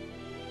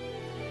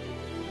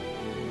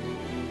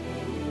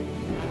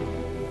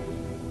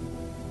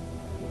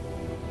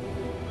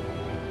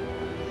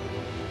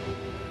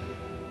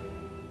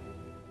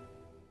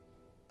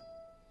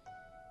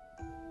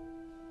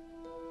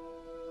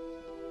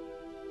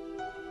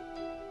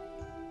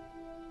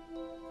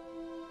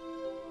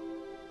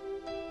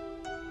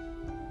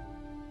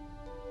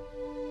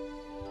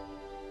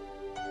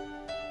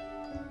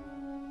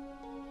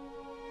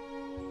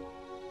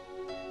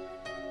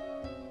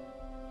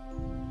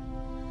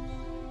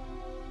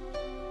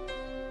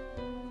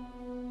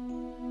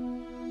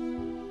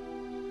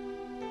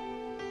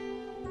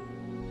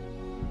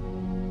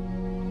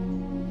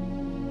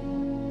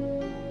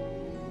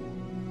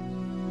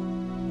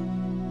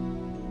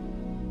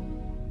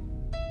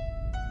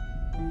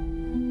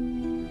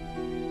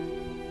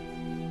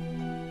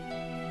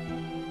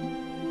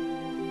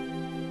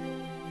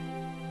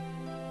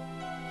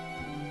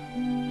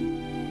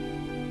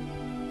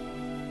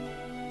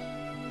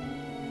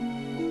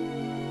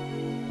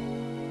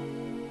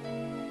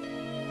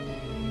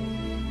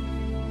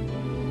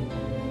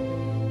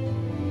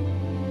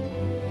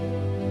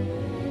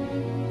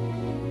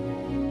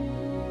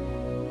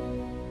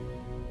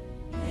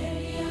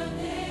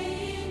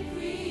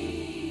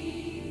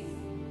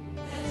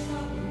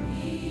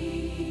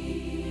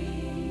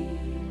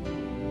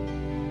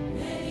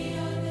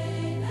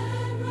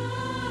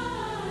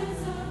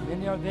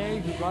 are they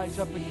who rise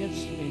up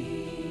against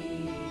me.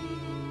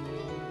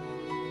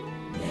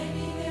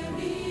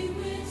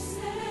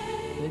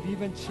 They've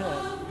even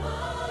said,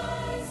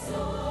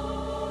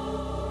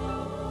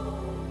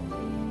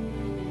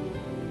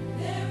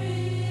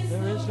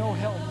 there is no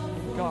help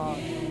in God.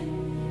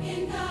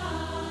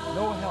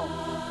 No help.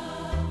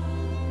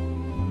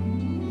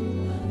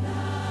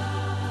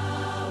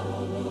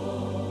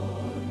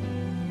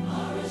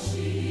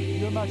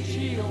 You're my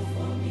shield,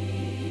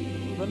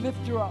 the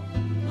lifter up.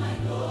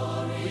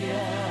 We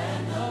are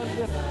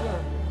the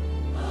lifter.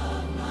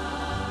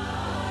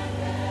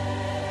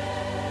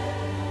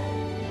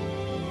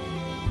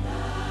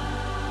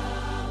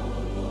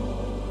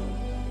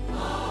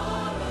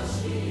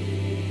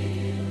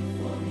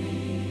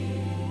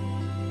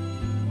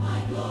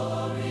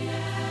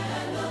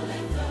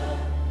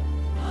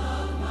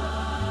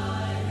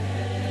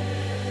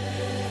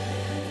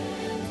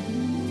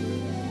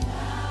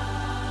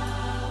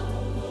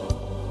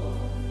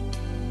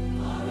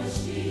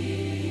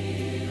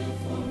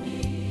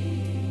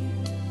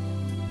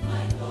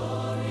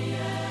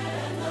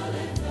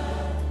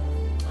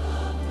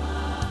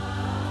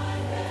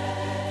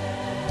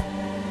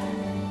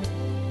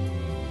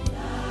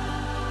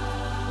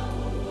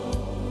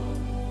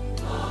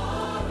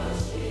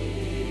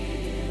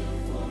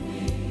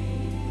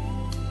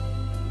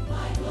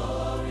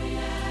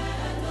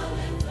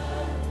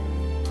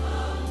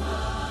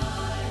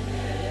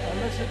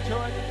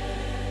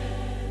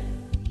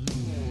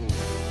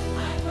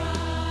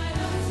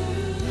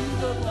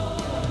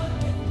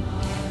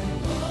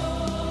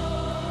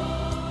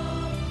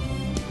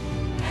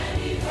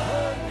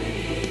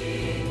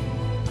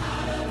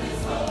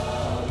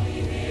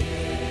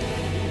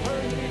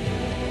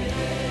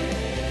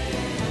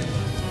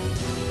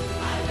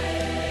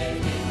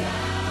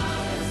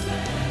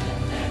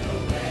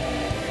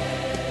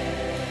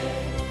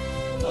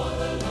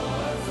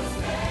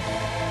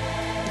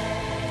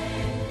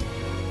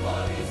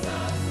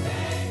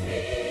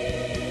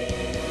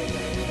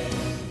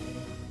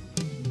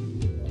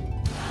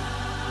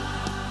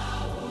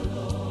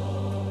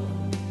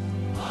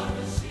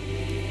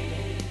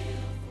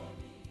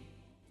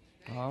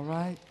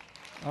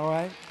 All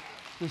right.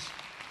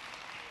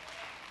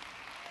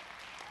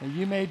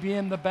 You may be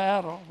in the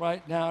battle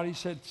right now. He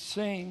said,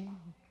 sing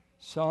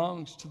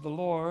songs to the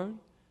Lord,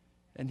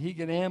 and he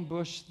can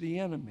ambush the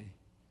enemy.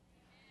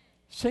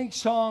 Sing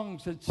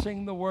songs that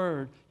sing the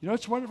word. You know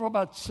what's wonderful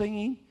about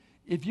singing?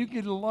 If you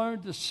can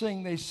learn to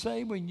sing, they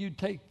say when you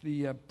take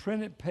the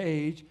printed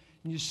page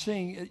and you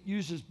sing, it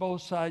uses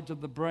both sides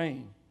of the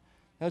brain.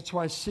 That's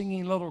why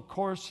singing little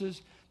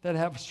courses that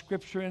have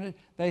scripture in it,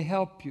 they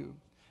help you.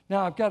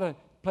 Now, I've got to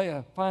play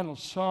a final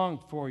song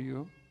for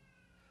you.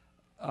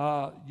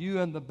 You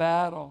in the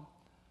battle.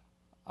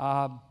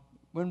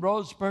 When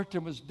Rose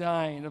Burton was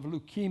dying of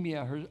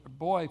leukemia, her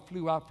boy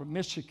flew out from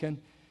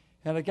Michigan,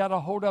 and I got a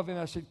hold of him.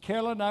 I said,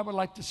 Carolyn, I would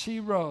like to see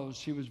Rose.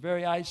 She was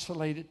very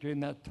isolated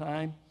during that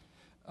time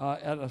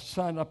at a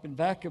son up in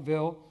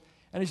Vacaville.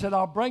 And he said,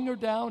 I'll bring her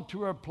down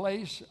to her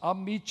place. I'll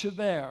meet you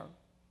there.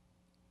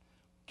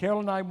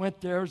 Carol and I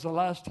went there. It was the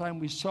last time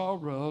we saw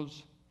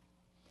Rose.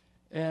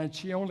 And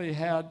she only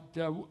had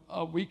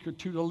a week or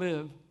two to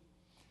live.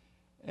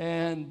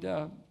 And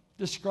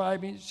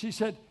describing, she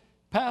said,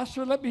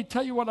 Pastor, let me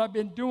tell you what I've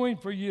been doing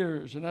for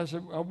years. And I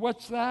said,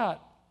 what's that?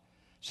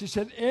 She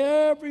said,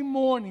 every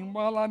morning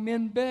while I'm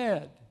in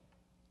bed.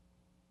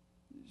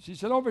 She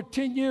said, over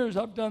 10 years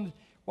I've done,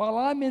 while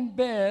I'm in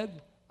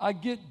bed, I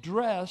get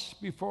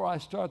dressed before I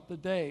start the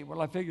day.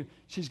 Well, I figured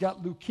she's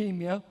got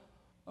leukemia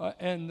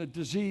and the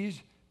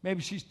disease.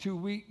 Maybe she's too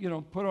weak,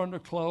 put on her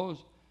clothes.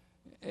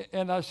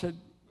 And I said,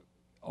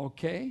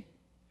 okay.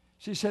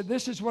 She said,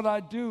 this is what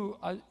I do.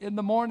 In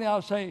the morning,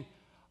 I'll say,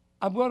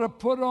 I'm going to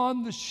put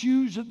on the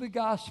shoes of the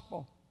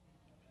gospel.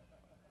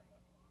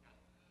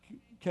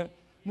 Okay.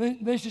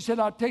 Then she said,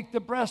 I'll take the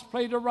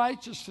breastplate of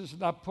righteousness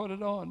and I'll put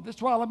it on. This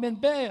is while I'm in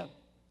bed.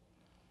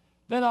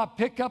 Then I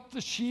pick up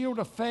the shield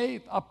of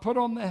faith. I put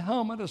on the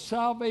helmet of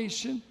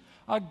salvation.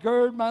 I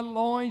gird my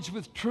loins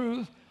with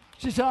truth.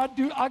 She said,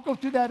 I go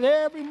through that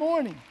every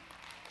morning.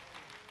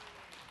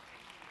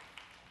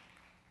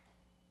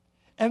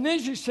 And then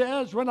she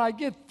says, when I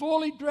get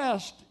fully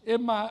dressed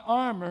in my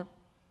armor,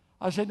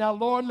 I say, now,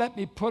 Lord, let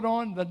me put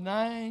on the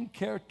 9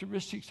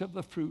 characteristics of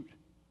the fruit.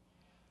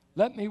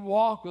 Let me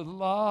walk with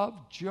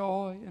love,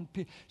 joy, and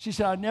peace. She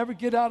said, I never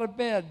get out of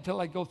bed until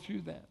I go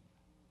through that.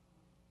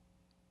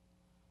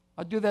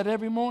 I do that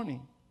every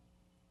morning.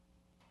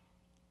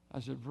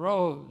 I said,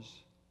 Rose,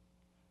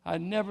 I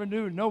never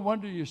knew. No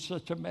wonder you're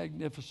such a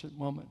magnificent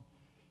woman.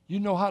 You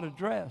know how to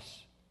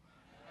dress.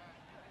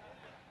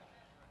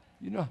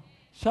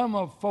 Some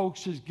of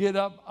folks just get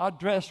up, I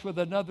dress with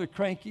another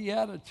cranky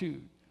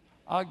attitude.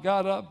 I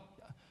got up,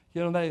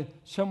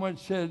 someone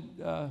said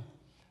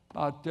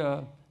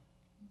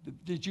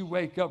did you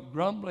wake up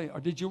grumbling? Or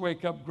did you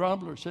wake up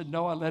grumbler? Said,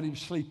 no, I let him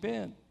sleep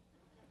in.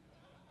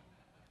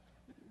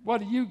 What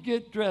do you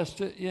get dressed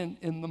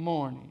in the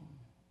morning?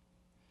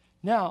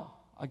 Now,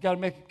 I got to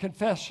make a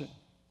confession.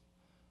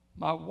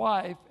 My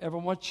wife, every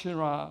once in a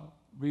while,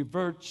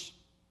 reverts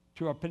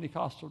to our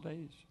Pentecostal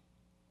days.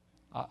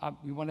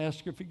 We want to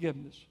ask her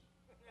forgiveness.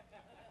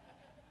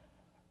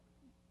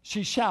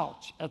 She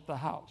shouts at the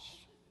house.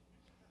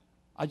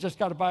 I just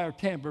got to buy her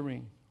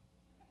tambourine.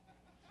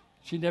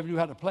 She never knew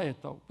how to play it,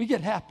 though. We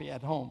get happy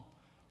at home.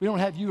 We don't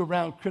have you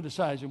around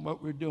criticizing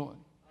what we're doing.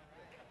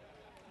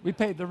 We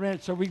pay the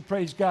rent so we can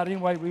praise God any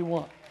way we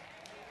want.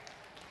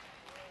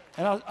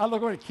 And I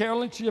look over at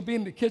Carolyn. She'll be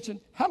in the kitchen.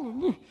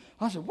 Hallelujah.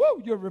 I said,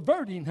 whoa, you're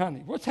reverting,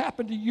 honey. What's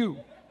happened to you?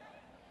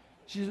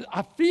 She said,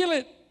 I feel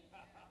it.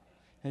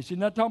 And she's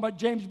not talking about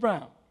James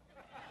Brown.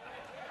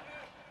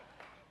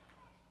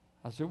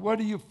 I said, what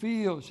do you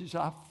feel? She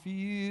said, I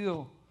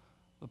feel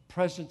the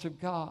presence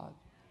of God.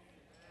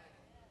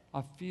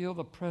 I feel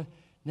the presence.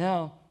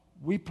 Now,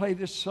 we play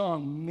this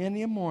song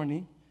many a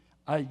morning.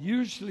 I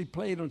usually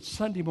play it on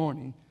Sunday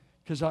morning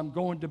because I'm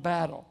going to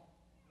battle.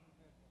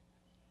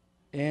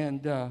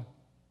 And I'm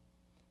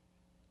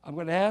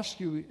going to ask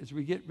you as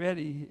we get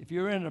ready, if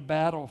you're in a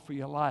battle for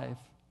your life,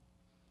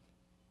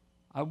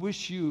 I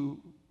wish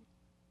you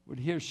would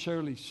hear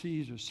Shirley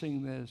Caesar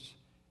sing this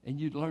and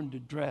you'd learn to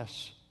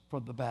dress for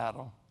the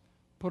battle.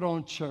 Put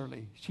on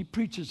Shirley. She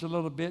preaches a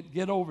little bit.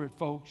 Get over it,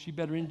 folks. You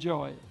better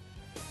enjoy it.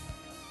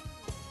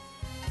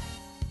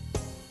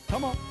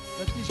 Come on.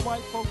 Let these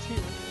white folks hear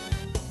it.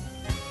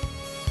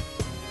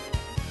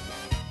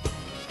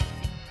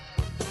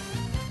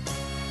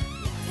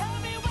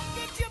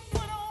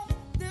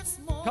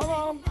 Come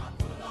on.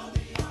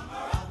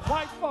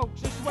 White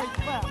folks, just wait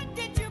clap. What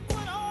did you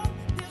put on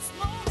this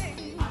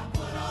morning? I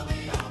put on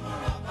the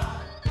armor of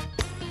God.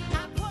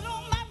 I put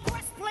on my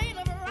breastplate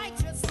of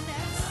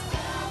righteousness.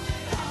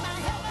 And my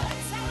helmet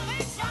of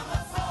salvation.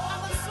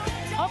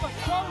 I'm a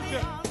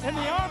soldier in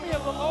the army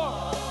of the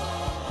Lord.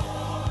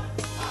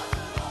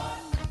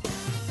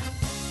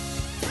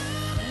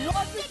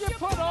 What did you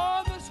put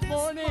on this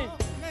morning?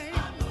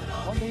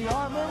 On the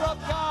armor of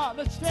God.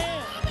 Let's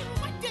stand.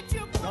 What did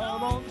you put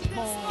on this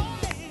morning?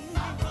 I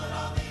put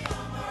on the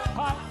armor of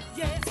God.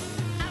 Yes,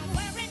 I'm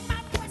wearing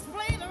my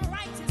breastplate of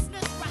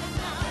righteousness right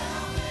now.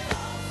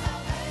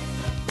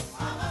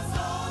 I'm a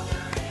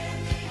soldier in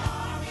the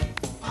army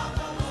of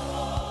the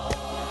Lord.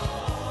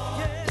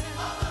 Yeah,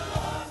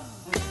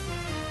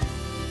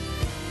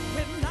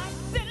 we've not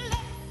been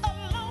left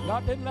alone.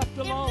 Not been left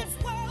alone.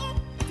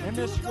 In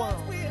this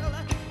world.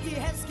 He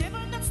has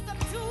given us the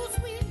tools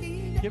we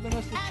need. Given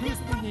us the tools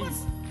we need.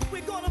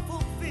 We're gonna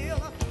fulfill.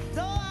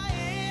 Though our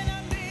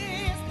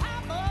enemy is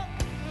powerful,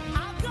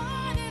 our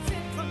God is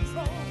in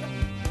control.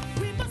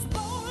 We must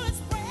boldly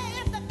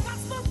spread the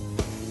gospel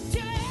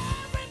till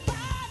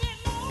everybody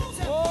knows.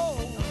 Oh,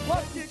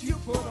 what did you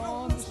put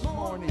on this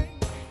morning?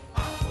 I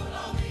put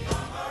on the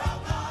armor of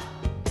God.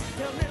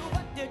 Tell me,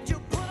 what did you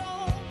put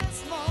on this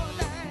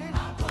morning? I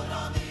put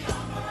on the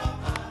armor of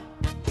God.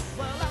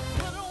 Well, I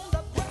put on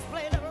the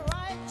breastplate of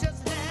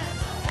righteousness.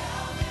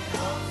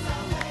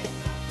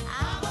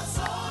 I'm a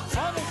soldier.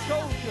 I'm a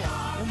soldier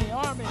in the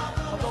army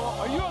of the Lord.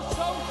 Are you a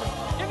soldier?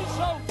 Any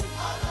soldier?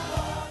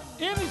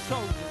 Any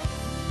soldier?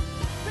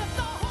 With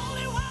the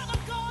Holy Word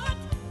of God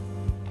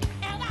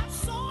and our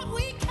sword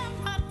we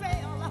cannot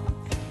fail.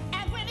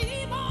 And when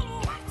evil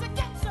works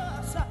against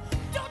us,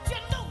 don't you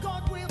know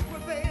God will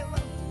prevail?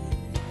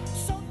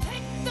 So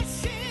take the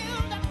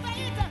shield of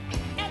faith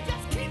and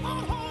just keep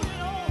on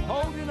holding on.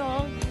 Holding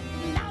on.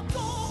 Now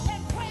go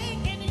and pray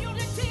in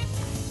unity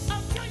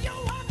until your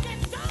work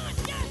is done.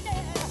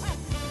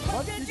 Yeah.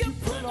 What did you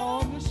put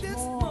on this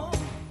morning?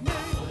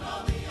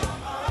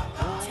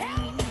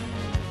 Tell me,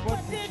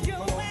 what did you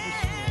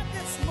wear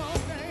this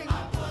morning? I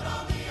put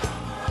on the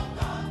armor of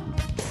God.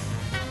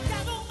 I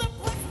got on the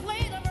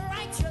breastplate of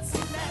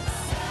righteousness.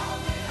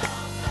 Helmet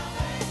of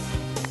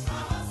salvation.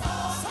 I'm a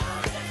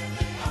soldier in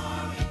the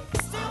army.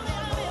 Still in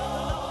the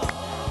Lord.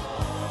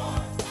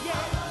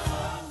 Yeah.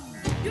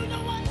 You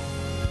know what?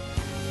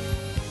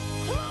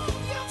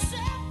 Clothe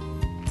yourself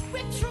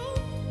with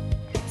truth,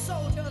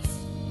 soldiers,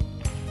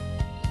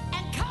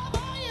 and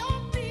cover your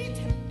feet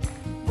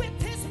with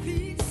His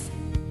peace.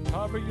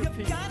 Cover your You've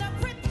feet. gotta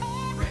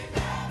prepare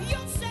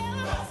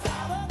yourself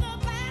for the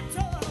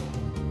battle,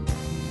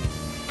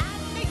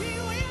 and He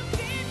will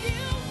give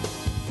you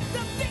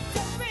the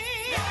victory.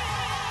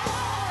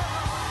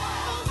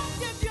 What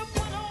did you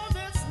put on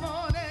this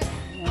morning?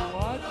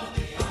 What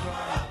did you put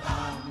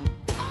on?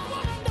 I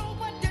wanna know,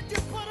 what did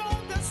you put on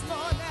this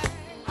morning?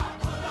 I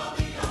put on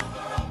the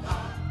armor of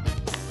God.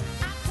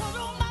 I put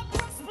on my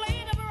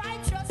breastplate of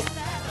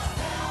righteousness.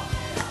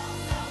 Helmet of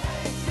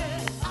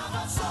salvation. I'm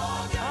a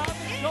soldier. I'm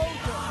a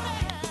soldier.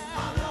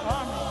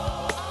 Army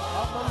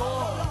of the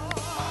Lord.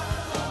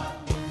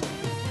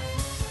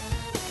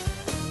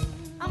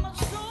 I'm a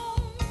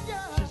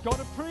soldier. She's going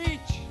to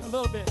preach a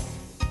little bit.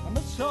 I'm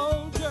a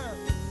soldier.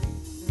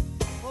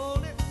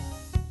 Hold it.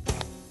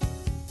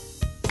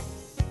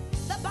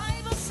 The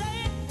Bible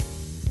said,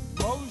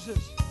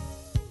 Moses,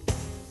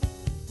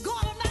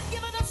 God has not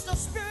given us the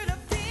spirit of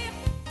fear.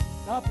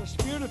 not the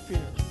spirit of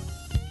fear.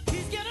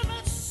 He's given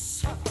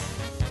us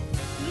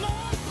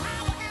Lord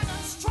power and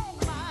a strong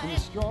With a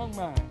mind. strong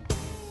mind.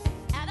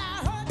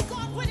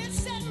 when it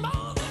said,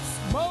 Moses,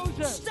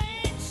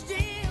 stand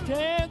still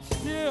stand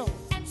still.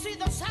 and see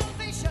the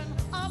salvation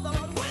of the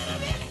Lord. Wait a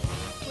minute.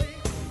 Wait.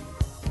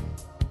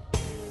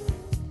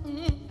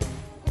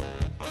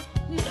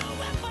 No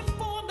weapon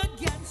formed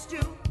against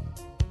you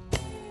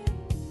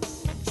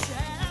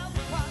shall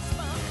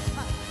prosper.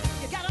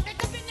 You gotta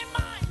make up in your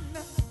mind.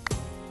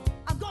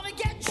 I'm gonna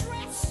get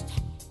dressed.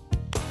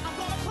 I'm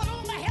gonna put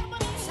on the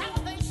helmet of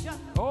salvation.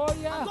 Oh,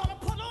 I'm yeah. gonna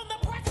put on the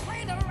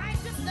breastplate of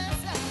righteousness.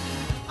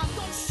 I'm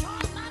gonna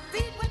shod my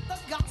feet with the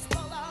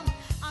gospel.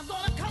 I'm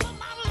gonna cover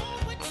my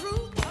Lord with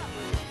truth.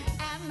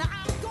 And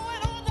I'm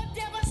going on the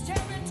devil's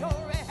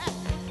territory.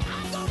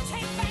 I'm gonna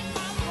take back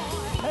my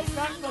boy. Take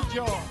back I'm the gonna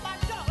joy. get my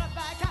daughter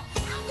back.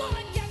 I'm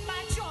gonna get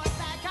my joy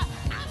back.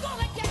 I'm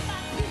gonna get my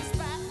peace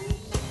back.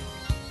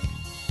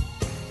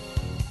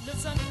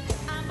 Listen,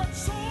 I'm a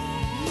soldier.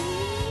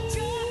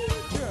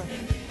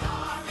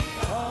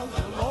 Of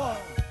the Lord.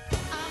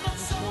 I'm a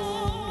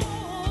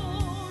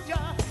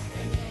soldier.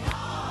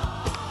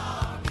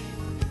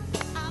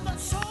 I'm a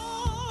soldier.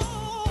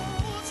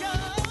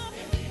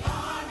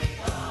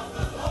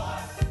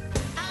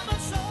 I'm a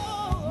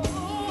soldier.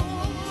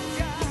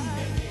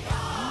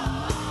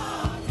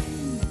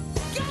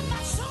 Got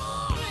my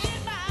sword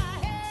in my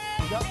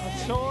hand. Got my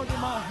sword in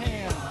my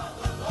hand.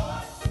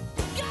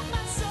 Got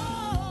my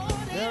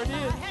sword There it in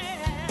my is.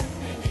 hand.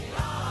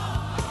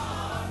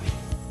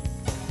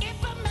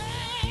 If a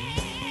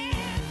man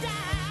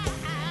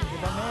If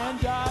a dies, man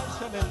dies,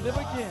 shall they live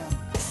again?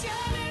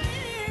 shall he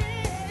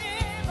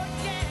live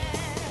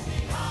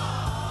again?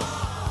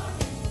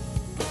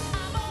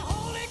 I'm a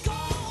Holy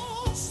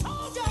Ghost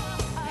soldier.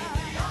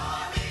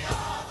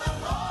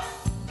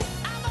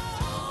 I'm a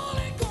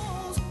Holy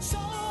Ghost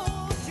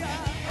soldier.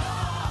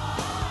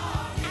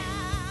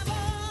 I'm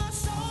a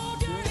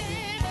soldier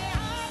in the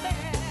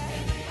army.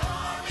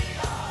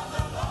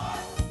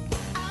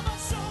 I'm a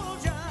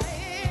soldier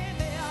in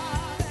the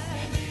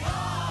army.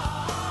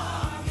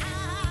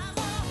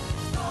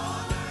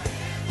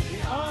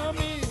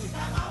 Army.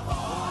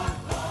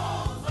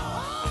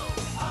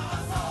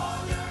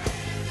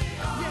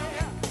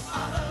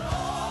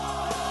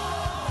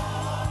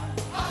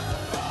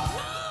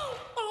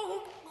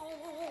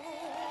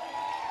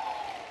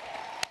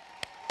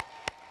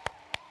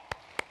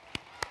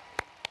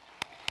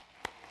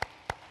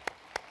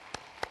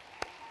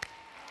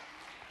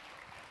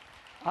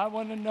 I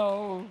want to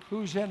know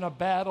who's in a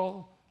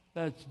battle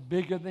that's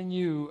bigger than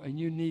you and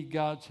you need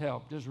God's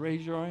help. Just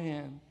raise your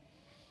hand.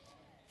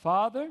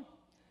 Father,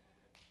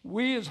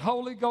 we as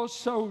Holy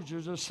Ghost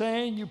soldiers are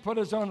saying you put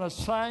us on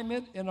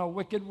assignment in a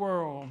wicked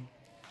world.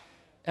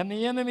 And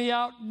the enemy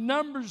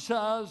outnumbers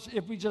us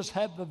if we just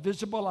had the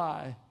visible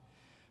eye.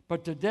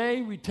 But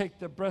today we take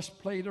the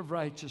breastplate of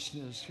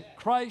righteousness.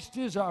 Christ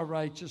is our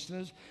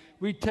righteousness.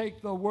 We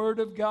take the Word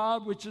of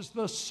God, which is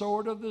the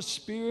sword of the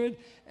Spirit,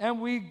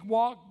 and we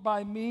walk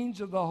by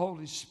means of the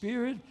Holy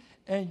Spirit.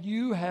 And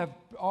you have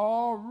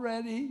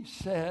already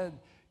said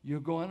you're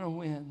going to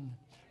win.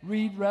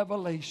 Read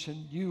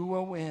Revelation, you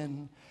will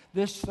win.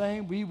 This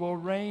thing we will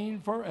reign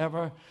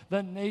forever.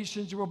 The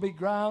nations will be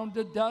ground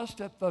to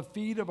dust at the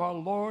feet of our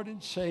Lord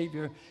and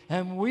Savior.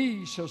 And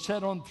we shall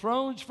sit on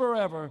thrones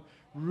forever,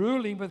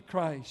 ruling with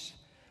Christ.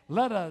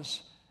 Let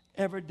us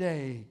every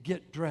day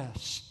get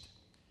dressed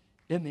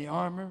in the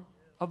armor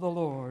of the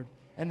Lord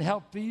and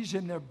help these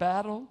in their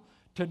battle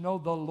to know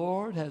the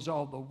Lord has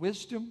all the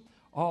wisdom,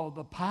 all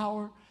the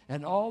power,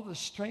 and all the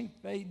strength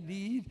they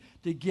need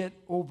to get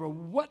over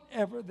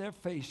whatever they're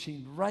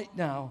facing right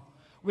now.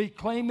 We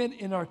claim it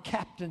in our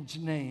captain's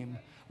name,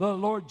 the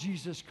Lord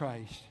Jesus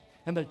Christ.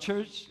 And the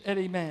church said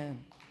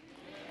amen.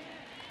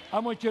 I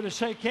want you to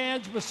shake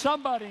hands with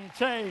somebody and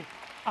say,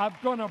 I'm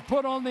going to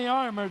put on the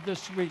armor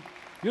this week.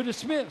 You're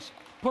dismissed.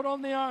 Put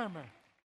on the armor.